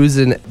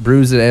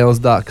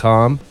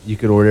brewsandales.com, you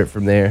can order it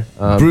from there.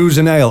 Brews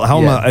and Ale. How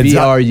much?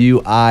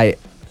 BRUSIN.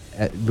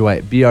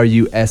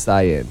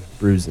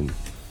 Bruisin.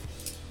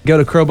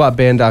 Go to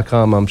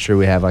crobotband.com. I'm sure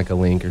we have like a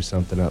link or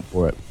something up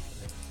for it.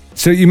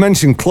 So you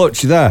mentioned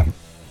Clutch there.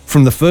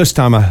 From the first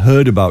time I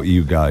heard about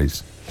you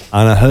guys,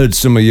 and I heard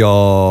some of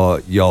your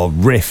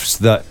riffs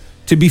that,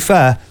 to be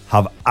fair,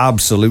 have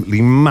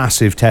absolutely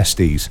massive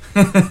testes.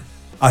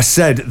 I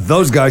said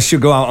those guys should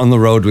go out on the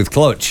road with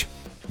Clutch.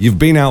 You've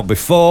been out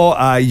before.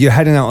 You're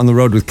heading out on the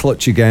road with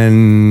Clutch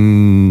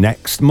again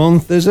next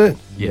month, is it?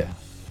 Yeah.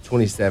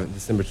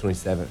 December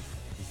 27th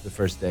is the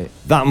first date.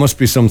 That must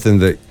be something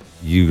that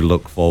you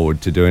look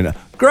forward to doing.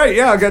 Great,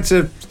 yeah, I get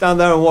to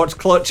stand there and watch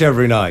Clutch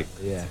every night.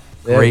 Yeah.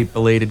 Great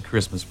belated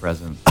Christmas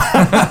present.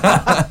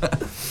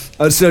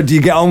 So do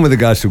you get on with the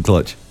guys from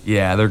Clutch?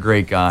 Yeah, they're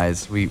great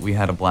guys. We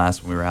had a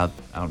blast when we were out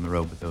on the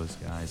road with those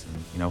guys.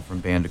 And, you know, from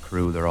band to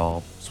crew, they're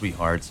all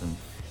sweethearts. And,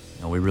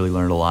 you know, we really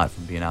learned a lot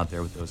from being out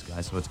there with those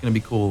guys. So it's going to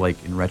be cool,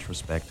 like, in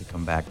retrospect, to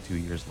come back 2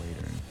 years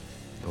later and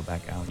go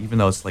back out. Even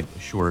though it's, like, a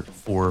short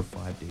 4 or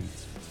 5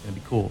 dates, it's going to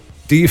be cool.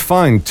 Do you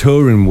find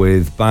touring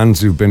with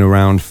bands who've been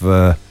around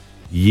for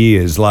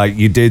years, like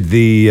you did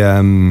the,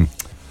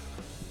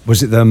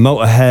 was it the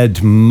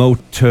Motorhead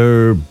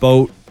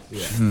motorboat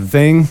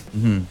thing?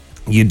 Mm-hmm.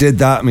 You did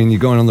that. I mean, you're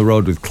going on the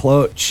road with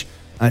Clutch.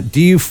 Do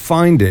you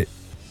find it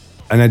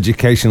an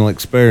educational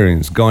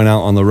experience going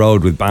out on the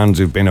road with bands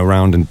who've been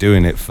around and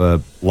doing it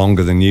for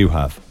longer than you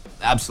have?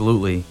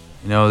 Absolutely.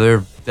 You know,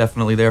 they're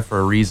definitely there for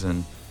a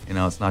reason. You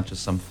know, it's not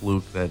just some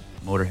fluke that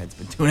Motorhead's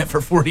been doing it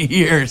for 40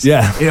 years.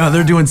 Yeah. You know,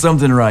 they're doing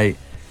something right.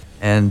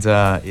 And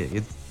I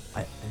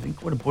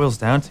think what it boils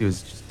down to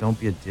is just don't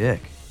be a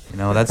dick. You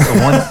know, that's the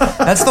one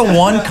that's the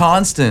one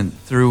constant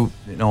through,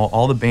 you know,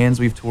 all the bands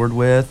we've toured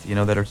with, you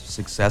know, that are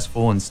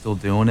successful and still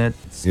doing it.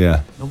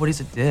 Nobody's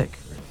a dick.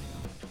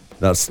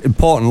 That's an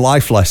important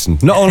life lesson.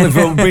 Not only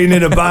for being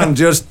in a band,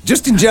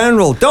 just in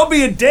general. Don't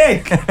be a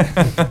dick.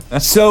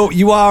 So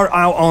you are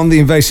out on the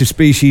Invasive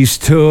Species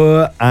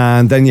tour,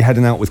 and then you're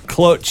heading out with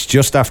Clutch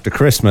just after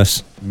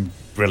Christmas.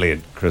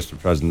 Brilliant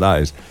Christmas present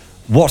that is.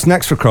 What's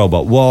next for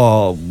Crobot?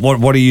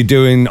 What are you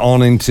doing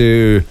on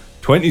into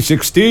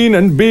 2016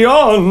 and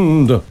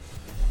beyond?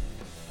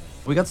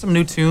 We got some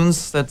new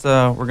tunes that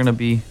we're going to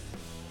be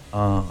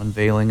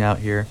unveiling out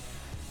here.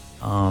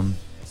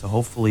 So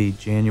hopefully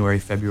January,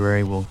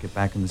 February, we'll get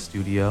back in the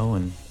studio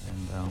and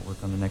work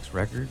on the next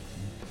record.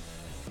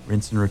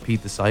 Rinse and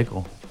repeat the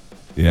cycle.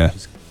 Yeah.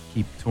 Just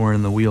keep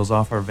touring the wheels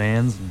off our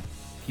vans and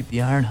keep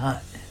the iron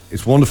hot.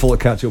 It's wonderful to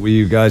catch up with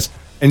you guys.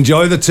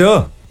 Enjoy the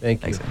tour.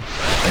 Thank you.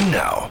 Thanks. And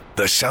now,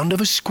 the sound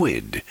of a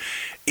squid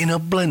in a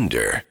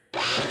blender.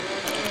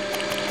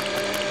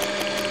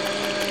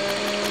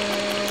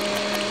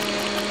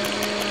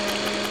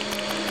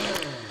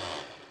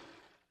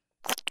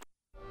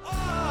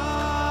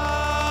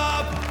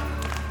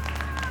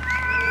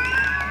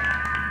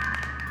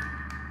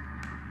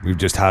 We've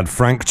just had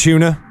Frank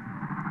Tuna.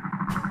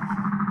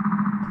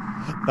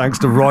 Thanks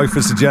to Roy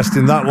for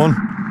suggesting that one.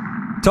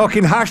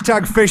 Talking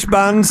hashtag fish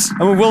bands,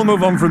 and we will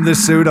move on from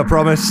this soon, I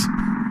promise.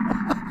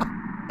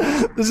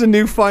 There's a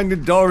new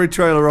Finding Dory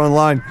trailer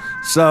online,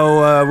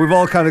 so we've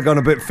all kind of gone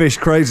a bit fish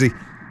crazy.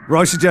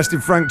 Roy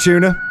suggested Frank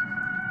Tuna.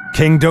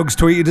 King Doug's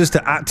tweeted us to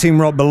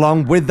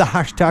 @TeamRockBelong with the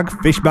hashtag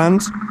fish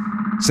bands.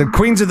 Said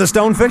Queens of the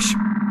Stonefish.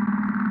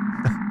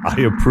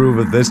 I approve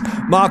of this.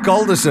 Mark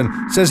Alderson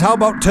says, how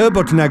about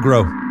Turbot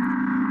Negro?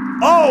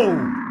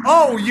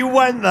 Oh, you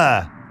went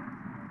there.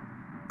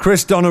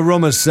 Chris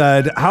Donnarumma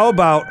said, how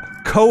about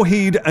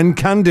Coheed and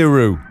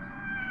Candiru?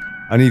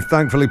 And he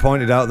thankfully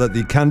pointed out that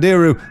the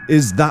Candiru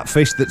is that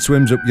fish that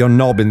swims up your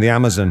knob in the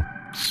Amazon.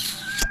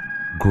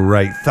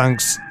 Great,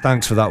 thanks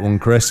for that one,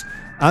 Chris.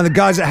 And the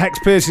guys at Hex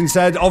Piercing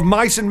said, of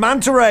mice and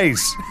manta rays.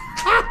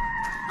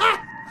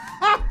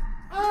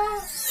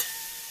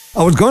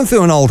 I was going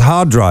through an old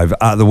hard drive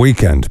at the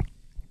weekend,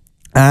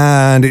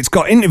 and it's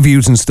got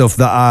interviews and stuff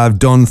that I've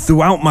done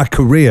throughout my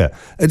career.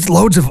 It's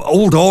loads of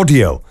old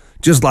audio,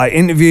 just like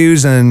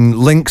interviews and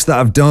links that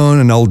I've done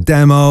and old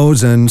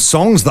demos and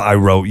songs that I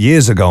wrote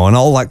years ago and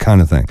all that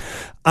kind of thing.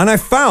 And I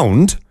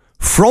found,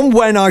 from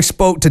when I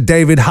spoke to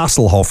David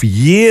Hasselhoff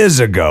years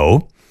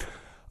ago,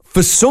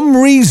 for some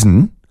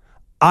reason,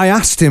 I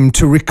asked him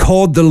to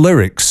record the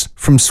lyrics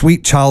from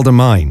Sweet Child of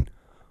Mine.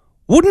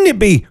 Wouldn't it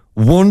be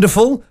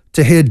wonderful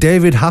to hear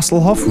David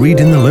Hasselhoff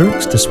reading the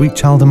lyrics to Sweet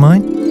Child of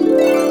Mine?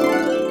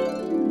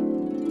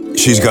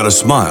 She's got a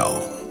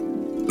smile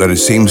that, it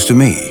seems to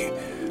me,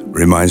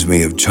 reminds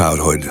me of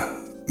childhood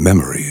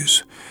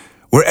memories,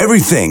 where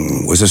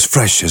everything was as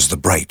fresh as the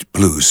bright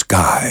blue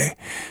sky.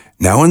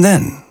 Now and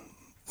then,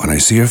 when I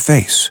see her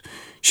face,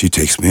 she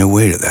takes me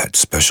away to that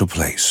special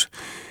place.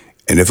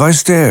 And if I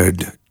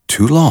stared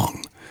too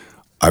long,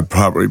 I'd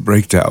probably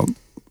break down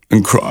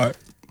and cry.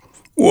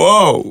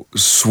 Whoa,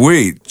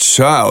 sweet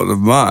child of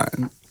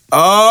mine.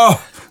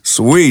 Oh,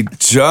 sweet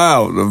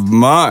child of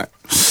mine.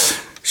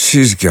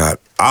 She's got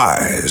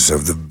eyes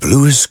of the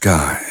bluest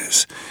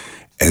skies,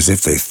 as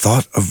if they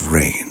thought of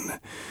rain.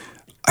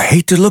 I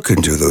hate to look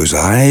into those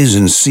eyes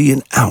and see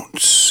an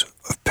ounce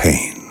of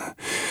pain.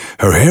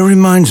 Her hair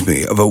reminds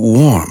me of a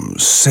warm,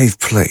 safe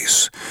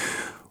place,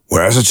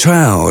 where as a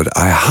child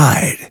I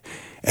hide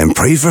and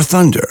pray for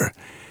thunder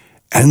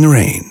and the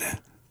rain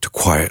to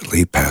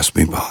quietly pass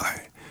me by.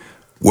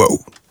 Whoa,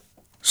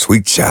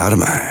 sweet child of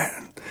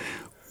mine.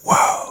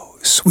 Whoa,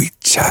 sweet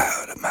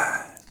child of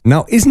mine.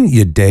 Now, isn't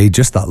your day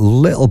just that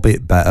little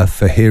bit better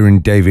for hearing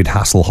David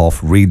Hasselhoff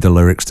read the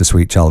lyrics to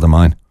Sweet Child of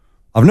Mine?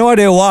 I've no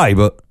idea why,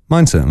 but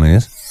mine certainly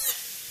is.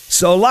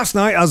 So last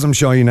night, as I'm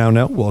sure you now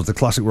know, was the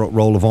Classic Rock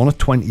Roll of Honor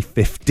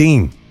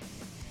 2015.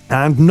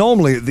 And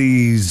normally at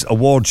these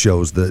award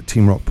shows that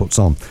Team Rock puts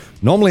on,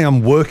 normally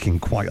I'm working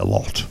quite a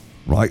lot,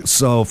 right?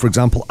 So, for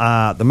example,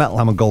 at the Metal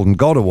Hammer Golden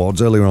God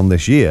Awards earlier on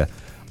this year,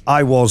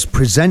 I was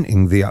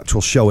presenting the actual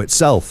show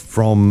itself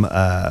from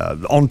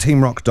on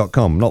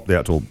teamrock.com, not the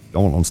actual, I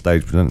wasn't on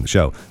stage presenting the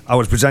show. I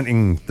was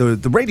presenting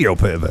the radio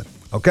bit of it,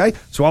 okay?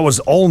 So I was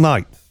all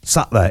night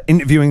sat there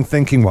interviewing,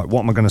 thinking, right,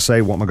 what am I going to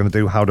say? What am I going to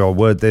do? How do I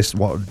word this?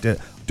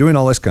 Doing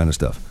all this kind of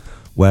stuff.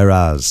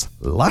 Whereas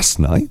last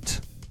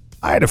night,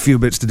 I had a few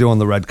bits to do on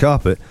the red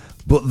carpet,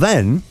 but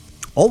then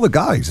all the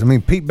guys, I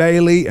mean, Pete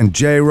Bailey and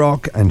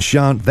J-Rock and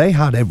Shant, they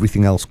had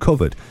everything else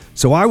covered.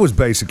 So I was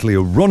basically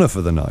a runner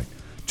for the night.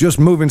 Just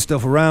moving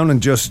stuff around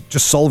and just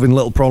solving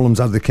little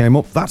problems as they came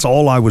up. That's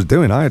all I was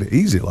doing. I had it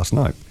easy last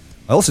night.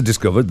 I also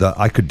discovered that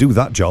I could do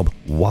that job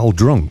while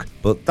drunk,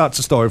 but that's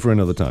a story for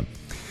another time.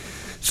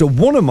 So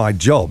one of my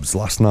jobs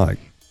last night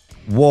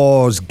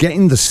was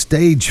getting the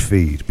stage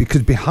feed,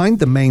 because behind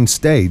the main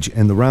stage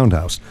in the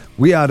Roundhouse,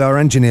 we had our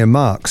engineer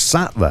Mark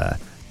sat there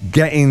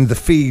getting the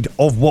feed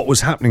of what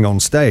was happening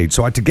on stage.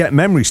 So I had to get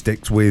memory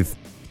sticks with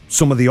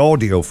some of the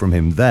audio from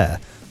him there,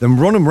 then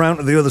run them round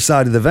to the other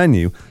side of the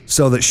venue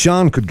so that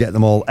Sean could get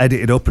them all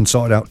edited up and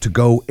sorted out to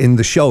go in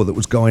the show that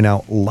was going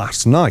out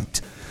last night.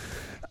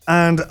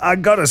 And I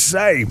gotta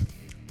say,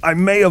 I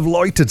may have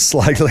loitered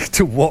slightly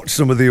to watch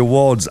some of the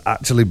awards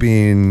actually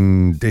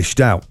being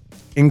dished out,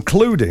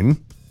 including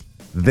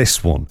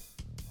this one.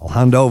 I'll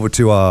hand over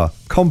to our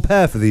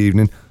compere for the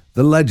evening,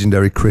 the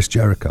legendary Chris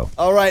Jericho.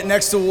 All right,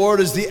 next award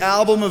is the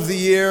Album of the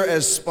Year,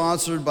 as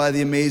sponsored by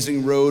the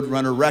amazing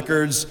Roadrunner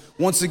Records.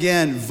 Once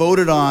again,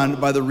 voted on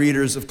by the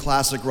readers of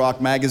Classic Rock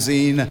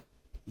Magazine.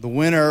 The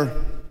winner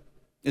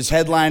is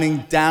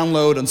headlining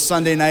Download on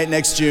Sunday night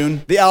next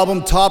June. The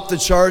album topped the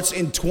charts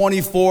in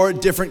 24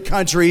 different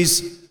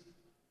countries.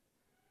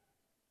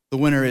 The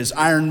winner is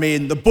Iron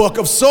Maiden, The Book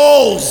of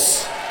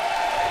Souls.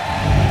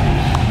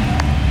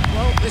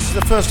 This is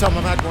the first time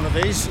I've had one of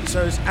these,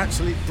 so it's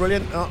absolutely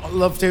brilliant. I'd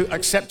love to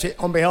accept it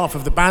on behalf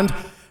of the band.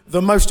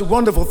 The most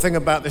wonderful thing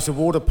about this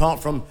award,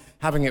 apart from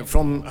having it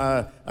from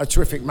a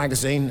terrific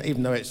magazine,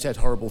 even though it said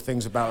horrible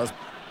things about us,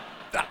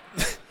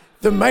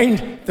 the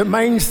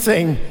main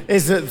thing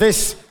is that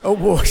this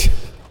award...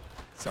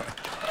 Sorry.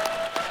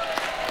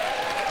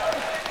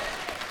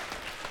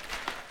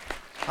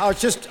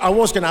 I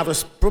was going to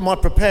have my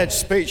prepared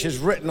speech is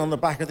written on the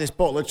back of this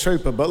bottle of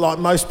Trooper, but like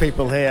most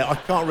people here, I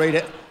can't read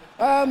it.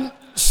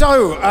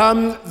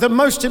 The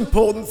most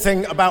important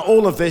thing about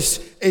all of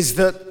this is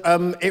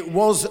that it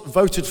was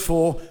voted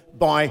for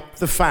by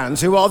the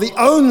fans, who are the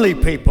only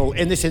people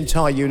in this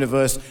entire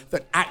universe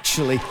that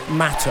actually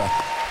matter.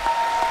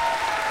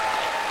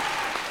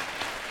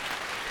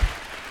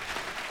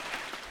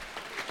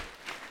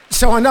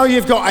 So I know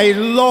you've got a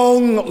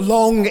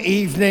long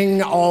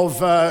evening of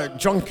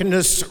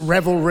drunkenness,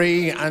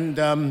 revelry,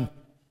 and...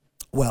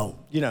 well,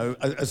 you know,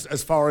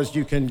 as far as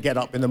you can get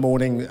up in the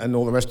morning and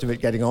all the rest of it,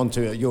 getting on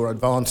to your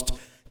advanced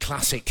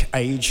classic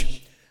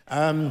age.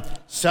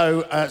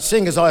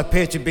 Seeing as I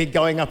appear to be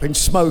going up in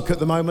smoke at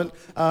the moment,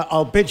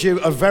 I'll bid you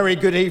a very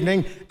good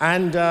evening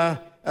and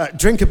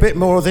drink a bit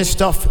more of this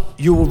stuff.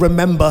 You will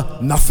remember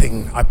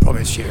nothing, I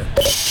promise you.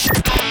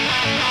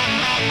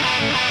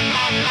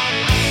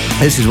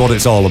 This is what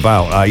it's all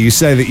about. You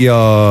say that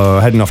you're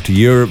heading off to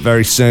Europe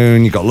very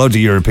soon. You've got loads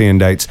of European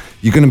dates.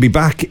 You're going to be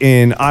back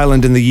in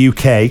Ireland in the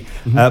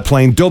UK,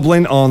 playing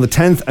Dublin on the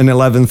 10th and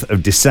 11th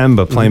of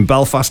December, playing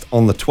Belfast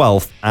on the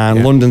 12th,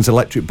 and London's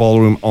Electric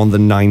Ballroom on the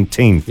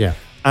 19th. Yeah.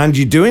 And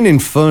you're doing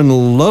Infernal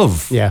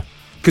Love. Yeah.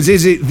 Because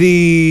is it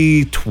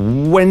the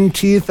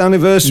 20th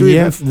anniversary?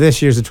 Yeah,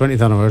 this year's the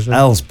 20th anniversary.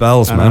 Hell's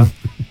bells, man.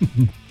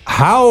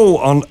 How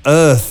on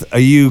earth are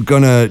you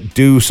going to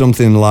do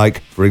something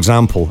like, for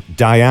example,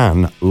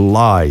 Diane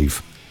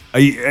live? Are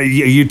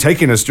you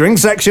taking a string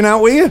section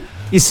out with you?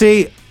 You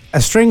see, a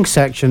string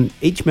section,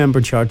 each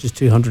member charges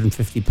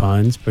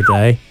 £250 per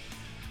day.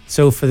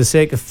 So for the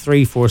sake of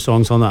 3-4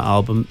 songs on that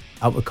album,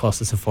 that would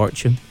cost us a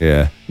fortune.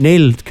 Yeah.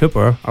 Neil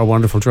Cooper, our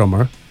wonderful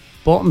drummer,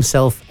 bought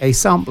himself a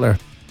sampler,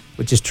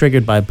 which is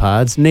triggered by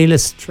pads. Neil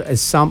is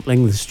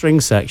sampling the string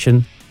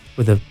section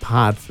with a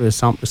pad through a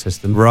sampler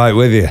system. Right,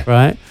 with you.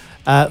 Right.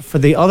 For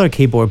the other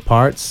keyboard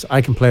parts,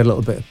 I can play a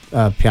little bit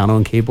of piano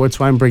and keyboard,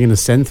 so I'm bringing a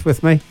synth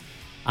with me,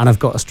 and I've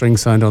got a string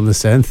sound on the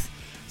synth.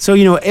 So,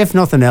 you know, if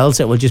nothing else,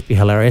 it will just be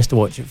hilarious to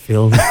watch it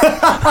feel.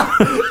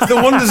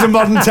 The wonders of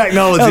modern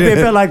technology. It'll be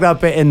a bit like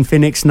that bit in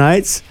Phoenix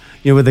Nights,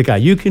 you know, with the guy,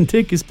 you can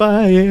take us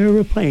by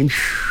aeroplane.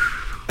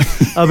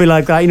 I'll be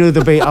like that, you know.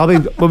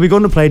 We'll be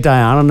going to play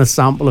Diane on a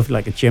sample of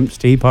like a Chimp's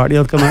Tea Party.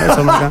 Will come out or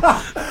something like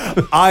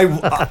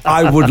that.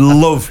 I would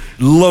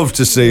love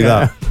to see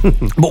that.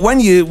 But when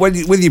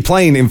you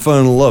playing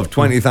Infernal Love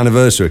 20th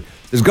anniversary,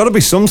 there's got to be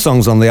some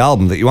songs on the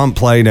album that you haven't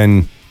played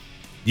in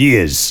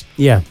years.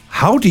 Yeah.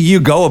 How do you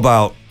go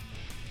about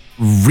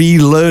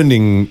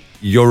relearning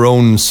your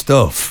own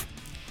stuff?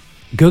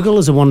 Google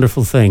is a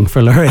wonderful thing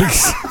for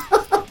lyrics.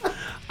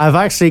 I've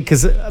actually,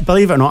 because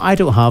believe it or not, I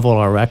don't have all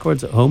our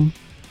records at home.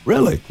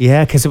 Really?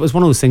 Yeah, because it was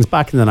one of those things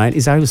back in the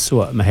 90s. I was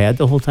so out of my head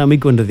the whole time. We'd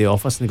go into the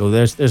office and go,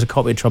 there's a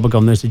copy of Trouble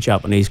Gum, there's the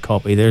Japanese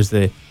copy, there's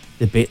the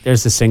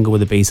single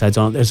with the B-sides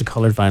on it, there's a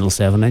coloured vinyl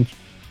 7-inch.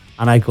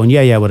 And I go,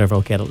 yeah, whatever,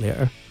 I'll get it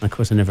later. And of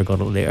course, I never got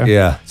it later.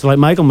 Yeah. So like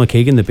Michael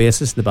McKeegan, the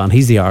bassist in the band,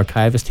 he's the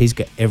archivist. He's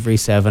got every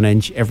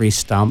 7-inch, every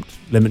stamped,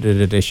 limited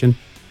edition.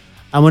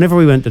 And whenever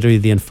we went to do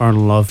the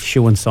Infernal Love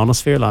show in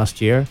Sonosphere last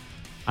year,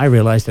 I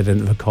realised I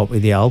didn't have a copy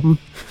of the album.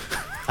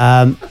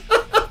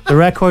 The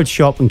record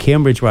shop in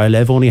Cambridge where I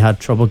live only had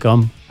Trouble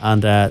Gum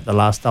and the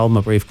last album,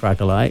 A Brief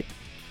Crack of Light.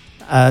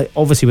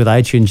 Obviously with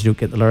iTunes you don't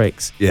get the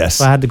lyrics. Yes.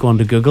 So I had to go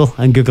onto Google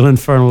and Google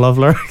Infernal Love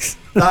lyrics.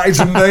 That is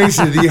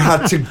amazing that you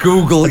had to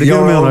Google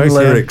your own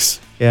lyrics.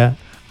 Yeah.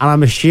 And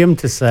I'm ashamed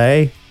to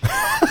say,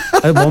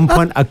 at one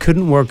point I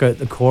couldn't work out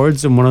the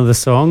chords in one of the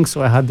songs,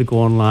 so I had to go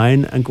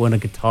online and go in a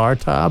guitar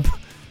tab.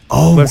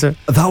 Oh,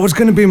 that was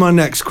going to be my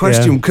next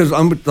question, because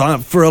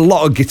for a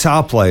lot of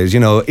guitar players,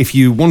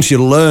 once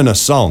you learn a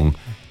song,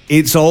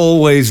 it's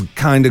always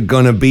kind of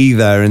going to be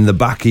there in the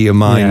back of your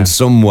mind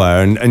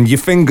somewhere, and your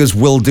fingers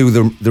will do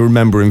the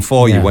remembering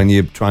for you when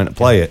you're trying to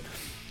play it.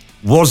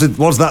 Was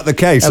that the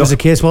case? That was the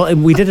case. Well,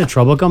 we did a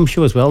Trouble Gum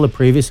show as well, the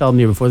previous album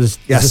year before. There's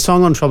a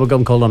song on Trouble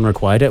Gum called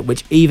Unrequited,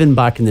 which even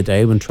back in the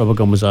day when Trouble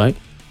Gum was out,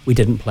 we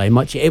didn't play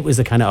much. It was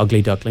the kind of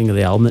ugly duckling of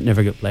the album that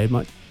never got played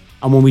much.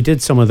 And when we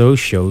did some of those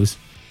shows,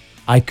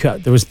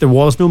 there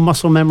was no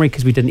muscle memory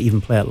because we didn't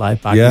even play it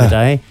live back in the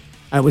day.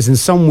 And it was in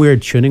some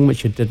weird tuning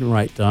which I didn't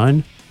write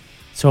down.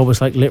 So it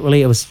was like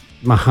literally,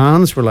 my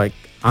hands were like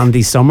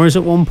Andy Summers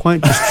at one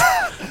point,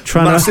 just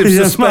trying massive to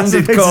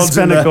suspended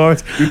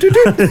chords.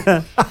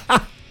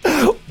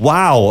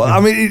 Wow. I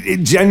mean,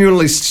 it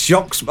genuinely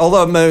shocks.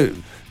 Although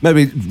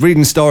maybe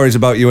reading stories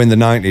about you in the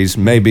 90s,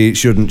 maybe it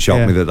shouldn't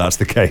shock me that that's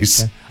the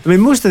case. Yeah. I mean,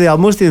 most of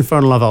the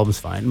Infernal Love album's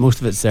fine. Most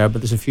of it's there,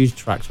 but there's a few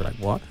tracks where like,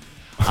 what?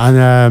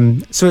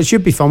 And so it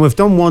should be fun. We've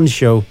done one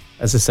show,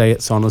 as I say, at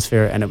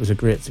Sonosphere, and it was a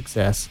great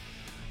success.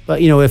 But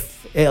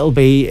if it'll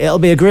be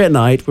a great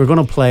night. We're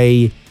going to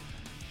play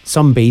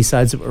some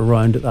B-sides that were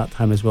around at that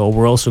time as well.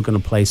 We're also going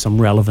to play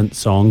some relevant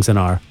songs in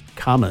our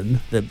canon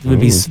that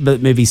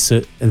maybe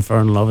suit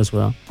Infernal Love as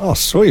well. Oh,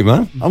 sweet,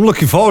 man! I'm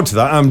looking forward to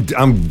that.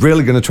 I'm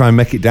really going to try and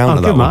make it down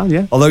to that one.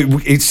 Yeah. Although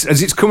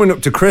it's coming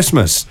up to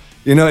Christmas,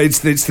 it's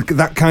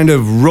that kind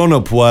of run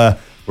up where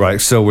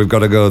so we've got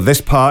to go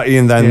this party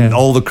and then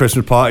all the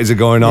Christmas parties are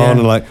going on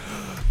and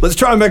let's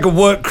try and make a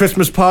work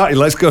Christmas party.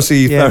 Let's go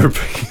see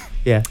therapy.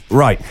 Yeah.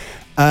 Right.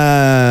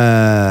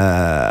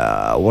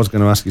 I was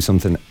going to ask you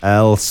something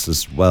else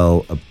as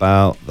well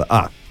about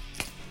the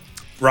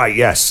right,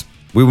 yes.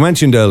 We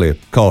mentioned earlier,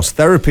 of course,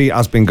 therapy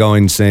has been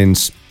going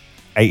since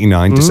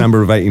 89,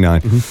 December of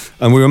 89.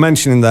 And we were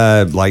mentioning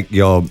there,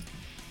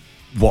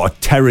 what a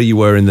terror you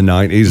were in the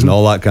 90s and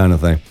all that kind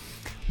of thing.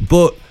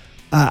 But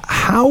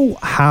how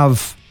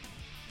have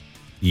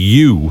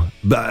you,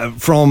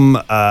 from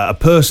a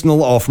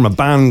personal or from a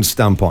band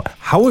standpoint,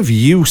 how have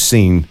you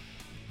seen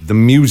the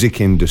music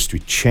industry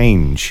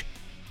change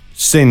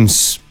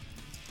since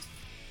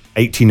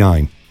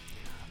 89?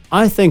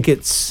 I think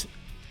it's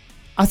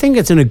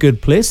in a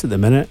good place at the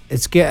minute.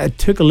 It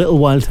took a little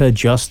while to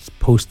adjust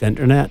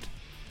post-internet.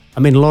 I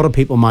mean, a lot of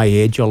people my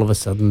age all of a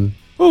sudden,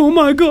 oh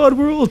my God,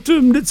 we're all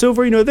doomed, it's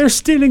over, they're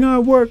stealing our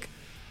work.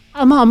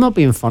 I'm not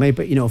being funny,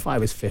 but if I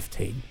was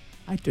 15,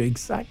 I'd do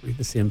exactly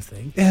the same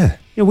thing. Yeah.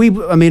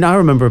 I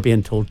remember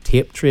being told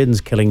tape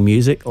trading's killing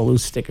music, all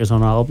those stickers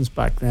on albums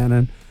back then,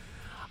 and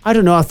I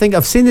don't know, I think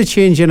I've seen the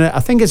change in it. I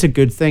think it's a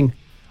good thing.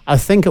 I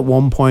think at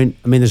one point,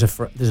 there's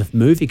a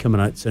movie coming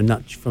out soon,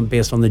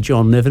 based on the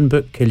John Niven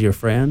book, Kill Your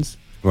Friends.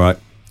 Right.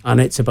 And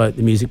it's about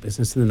the music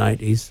business in the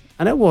 90s.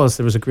 And there was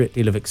a great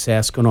deal of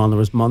excess going on. There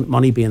was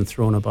money being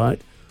thrown about.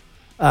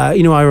 I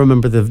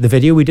remember the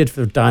video we did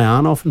for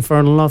Diane off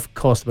Infernal Love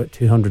cost about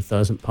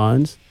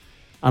 £200,000.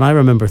 And I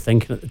remember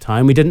thinking at the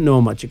time, we didn't know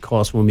how much it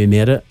cost when we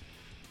made it.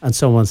 And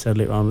someone said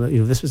later on,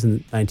 this was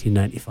in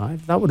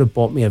 1995. That would have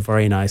bought me a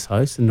very nice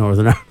house in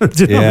Northern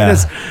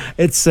Ireland.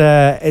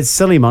 It's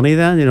silly money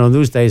then.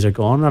 Those days are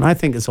gone. And I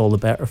think it's all the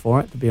better for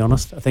it, to be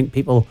honest. I think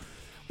people,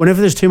 whenever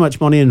there's too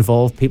much money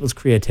involved, people's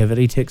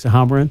creativity takes a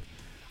hammering.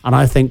 And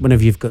I think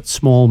whenever you've got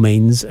small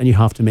means and you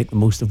have to make the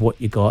most of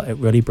what you got, it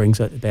really brings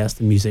out the best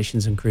in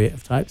musicians and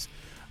creative types.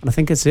 And I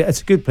think it's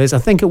a good place. I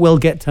think it will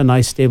get to a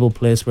nice, stable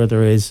place where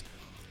there is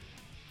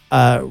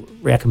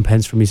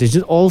recompense for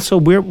musicians. Also,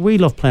 we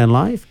love playing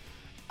live,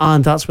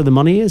 and that's where the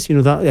money is.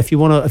 That if you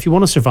want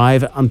to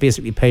survive and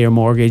basically pay your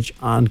mortgage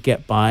and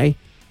get by,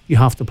 you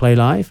have to play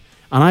live.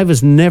 And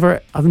I've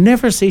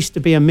never ceased to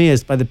be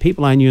amazed by the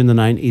people I knew in the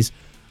 90s,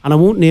 and I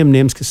won't name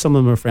names because some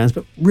of them are friends,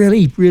 but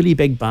really, really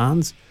big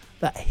bands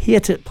that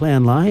hated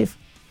playing live,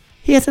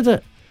 hated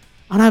it.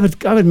 And I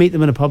would meet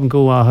them in a pub and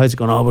go, how's it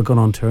going? Oh, we're going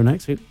on tour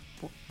next week.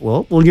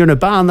 Well, you're in a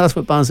band. That's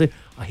what bands say.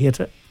 I hate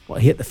it. I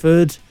hate the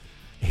food.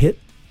 I hate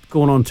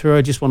going on tour.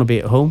 I just want to be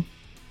at home.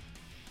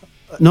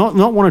 Not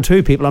one or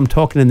two people. I'm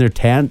talking in their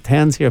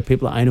tens here,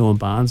 people that I know in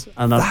bands.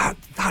 And that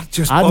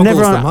just boggles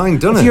the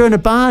mind, doesn't it? If you're in a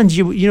band,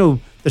 you know,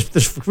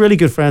 there's really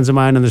good friends of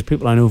mine, and there's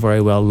people I know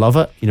very well love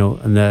it, you know.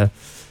 And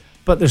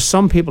but there's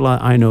some people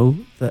I know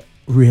that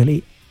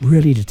really,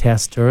 really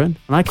detest touring,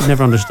 and I can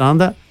never understand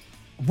that.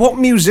 What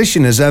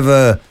musician has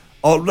ever,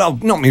 or no,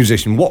 not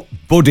musician, what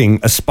budding,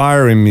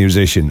 aspiring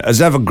musician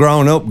has ever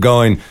grown up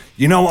going,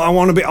 you know what, I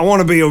want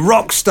to be a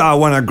rock star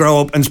when I grow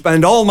up and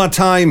spend all my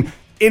time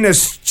in a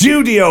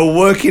studio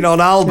working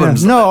on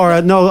albums?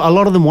 Yeah. No, a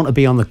lot of them want to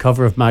be on the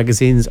cover of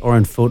magazines or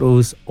in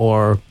photos,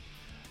 or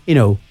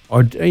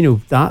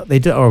that they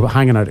do, or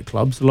hanging out at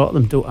clubs. A lot of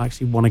them don't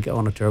actually want to get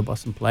on a tour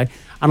bus and play,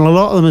 and a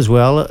lot of them as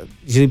well,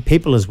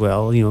 people as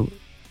well, you know,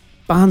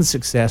 band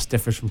success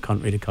differs from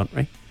country to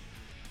country.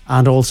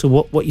 And also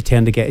what you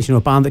tend to get is, you know,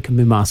 a band that can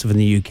be massive in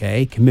the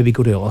UK can maybe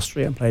go to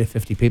Austria and play to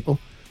 50 people.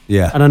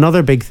 Yeah. And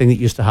another big thing that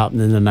used to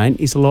happen in the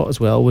 90s a lot as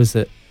well was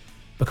that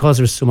because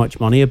there was so much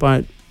money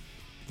about,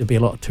 there'd be a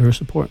lot of tour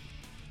support.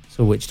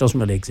 So which doesn't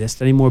really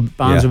exist anymore.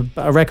 Bands,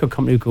 a record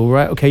company would go,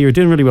 right, okay, you're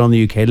doing really well in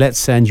the UK, let's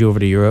send you over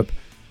to Europe,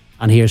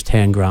 and here's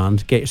 10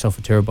 grand, get yourself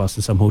a tour bus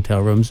and some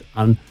hotel rooms,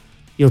 and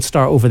you'll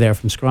start over there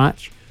from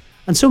scratch.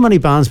 And so many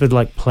bands would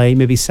like play,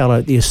 maybe sell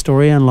out the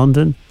Astoria in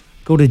London,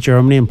 go to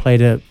Germany and play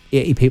to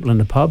 80 people in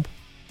the pub,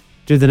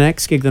 do the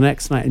next gig the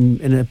next night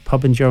in a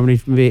pub in Germany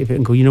from 80 people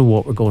and go, you know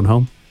what, we're going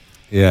home.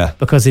 Yeah.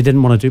 Because they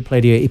didn't want to play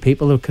to 80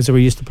 people because they were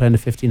used to playing to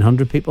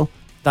 1,500 people.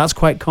 That's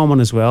quite common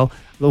as well.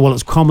 Well,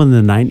 it's common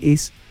in the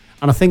 90s.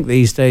 And I think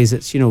these days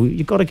it's, you know,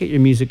 you've got to get your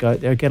music out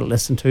there, get it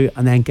listened to,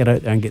 and then get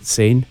out there and get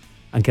seen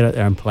and get out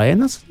there and play.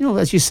 And that's, you know,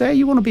 as you say,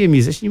 you want to be a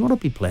musician, you want to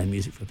be playing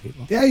music for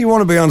people. Yeah, you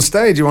want to be on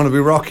stage, you want to be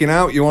rocking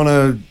out, you want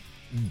to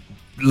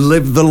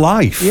live the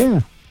life.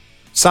 Yeah.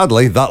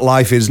 Sadly, that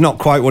life is not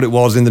quite what it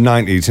was in the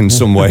 90s in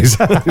some ways.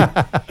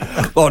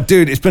 Oh,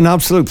 dude, it's been an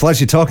absolute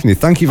pleasure talking to you.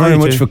 Thank you very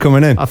much for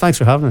coming in. Oh, thanks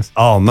for having us.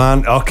 Oh,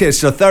 man. Okay,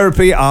 so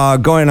Therapy are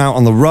going out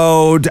on the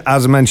road.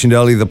 As I mentioned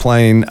earlier, they're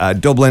playing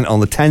Dublin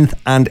on the 10th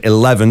and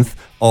 11th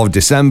of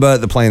December.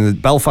 They're playing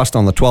Belfast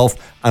on the 12th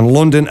and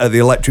London at the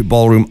Electric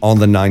Ballroom on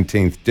the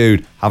 19th.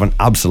 Dude, have an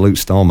absolute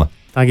stormer.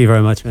 Thank you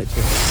very much, Mitch.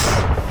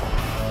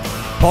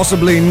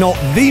 Possibly not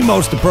the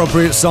most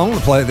appropriate song to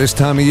play at this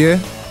time of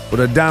year, but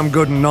a damn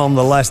good one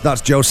nonetheless.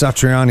 That's Joe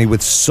Satriani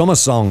with Summer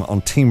Song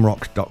on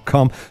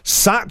teamrock.com.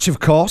 Satch, of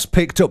course,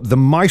 picked up the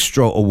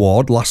Maestro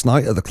Award last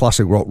night at the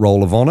Classic Rock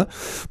Roll of Honor,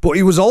 but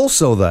he was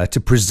also there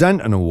to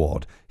present an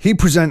award. He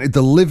presented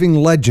the Living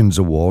Legends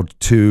Award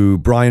to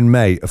Brian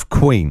May of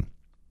Queen.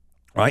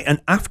 Right,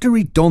 and after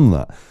he'd done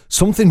that,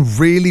 something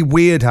really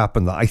weird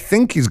happened that I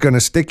think is going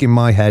to stick in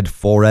my head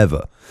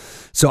forever.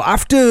 So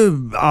after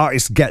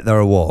artists get their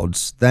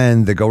awards,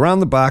 then they go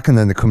around the back and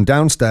then they come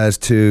downstairs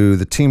to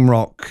the Team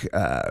Rock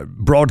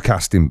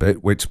broadcasting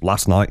bit, which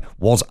last night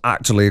was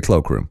actually a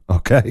cloakroom,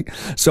 okay?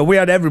 So we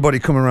had everybody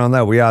coming around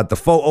there. We had the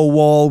photo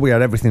wall, we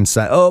had everything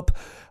set up,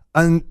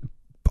 and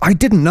I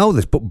didn't know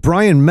this, but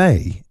Brian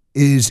May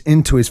is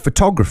into his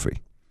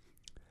photography.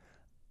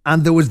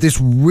 And there was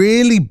this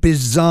really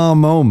bizarre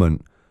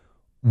moment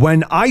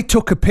when I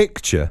took a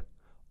picture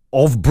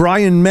of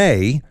Brian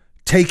May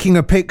taking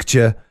a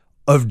picture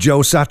of Joe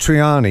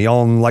Satriani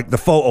on like the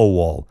photo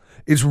wall.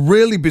 It's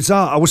really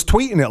bizarre. I was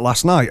tweeting it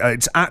last night.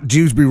 It's at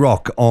Dewsbury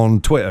Rock on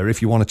Twitter if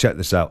you want to check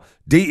this out.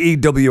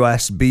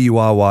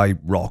 DEWSBURY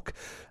Rock.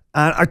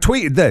 And I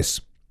tweeted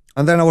this.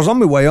 And then I was on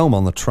my way home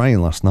on the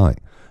train last night.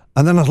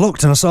 And then I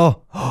looked and I saw,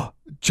 oh,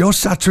 Joe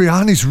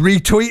Satriani's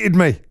retweeted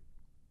me.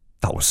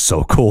 That was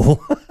so cool.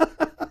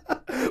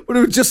 But it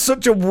was just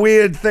such a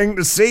weird thing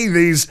to see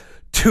these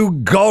two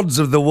gods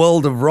of the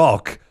world of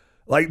rock,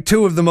 like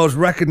two of the most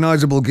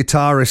recognizable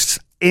guitarists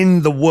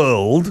in the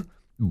world,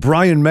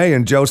 Brian May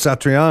and Joe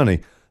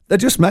Satriani. They're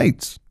just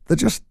mates. They're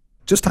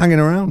just hanging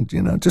around,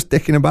 you know, just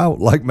dicking about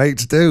like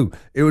mates do.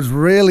 It was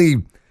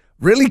really,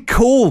 really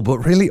cool, but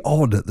really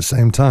odd at the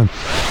same time.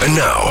 And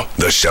now,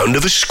 the sound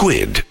of a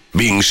squid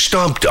being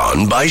stomped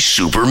on by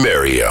Super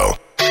Mario.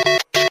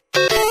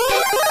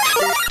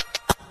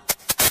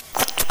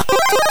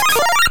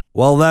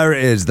 Well, there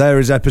it is. There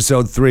is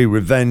episode 3,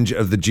 Revenge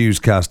of the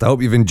Dewscast. I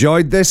hope you've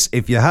enjoyed this.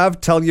 If you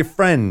have, tell your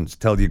friends.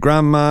 Tell your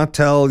grandma.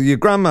 Tell your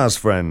grandma's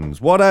friends.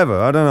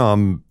 Whatever. I don't know.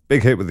 I'm a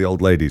big hit with the old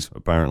ladies,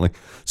 apparently.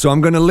 So I'm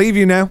going to leave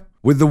you now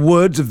with the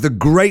words of the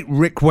great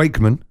Rick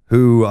Wakeman,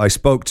 who I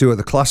spoke to at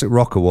the Classic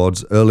Rock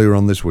Awards earlier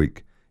on this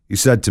week. He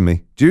said to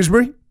me,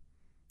 Dewsbury,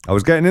 I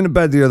was getting into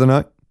bed the other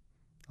night.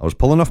 I was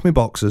pulling off my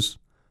boxers.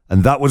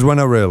 And that was when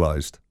I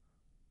realised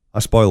I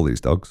spoil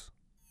these dogs.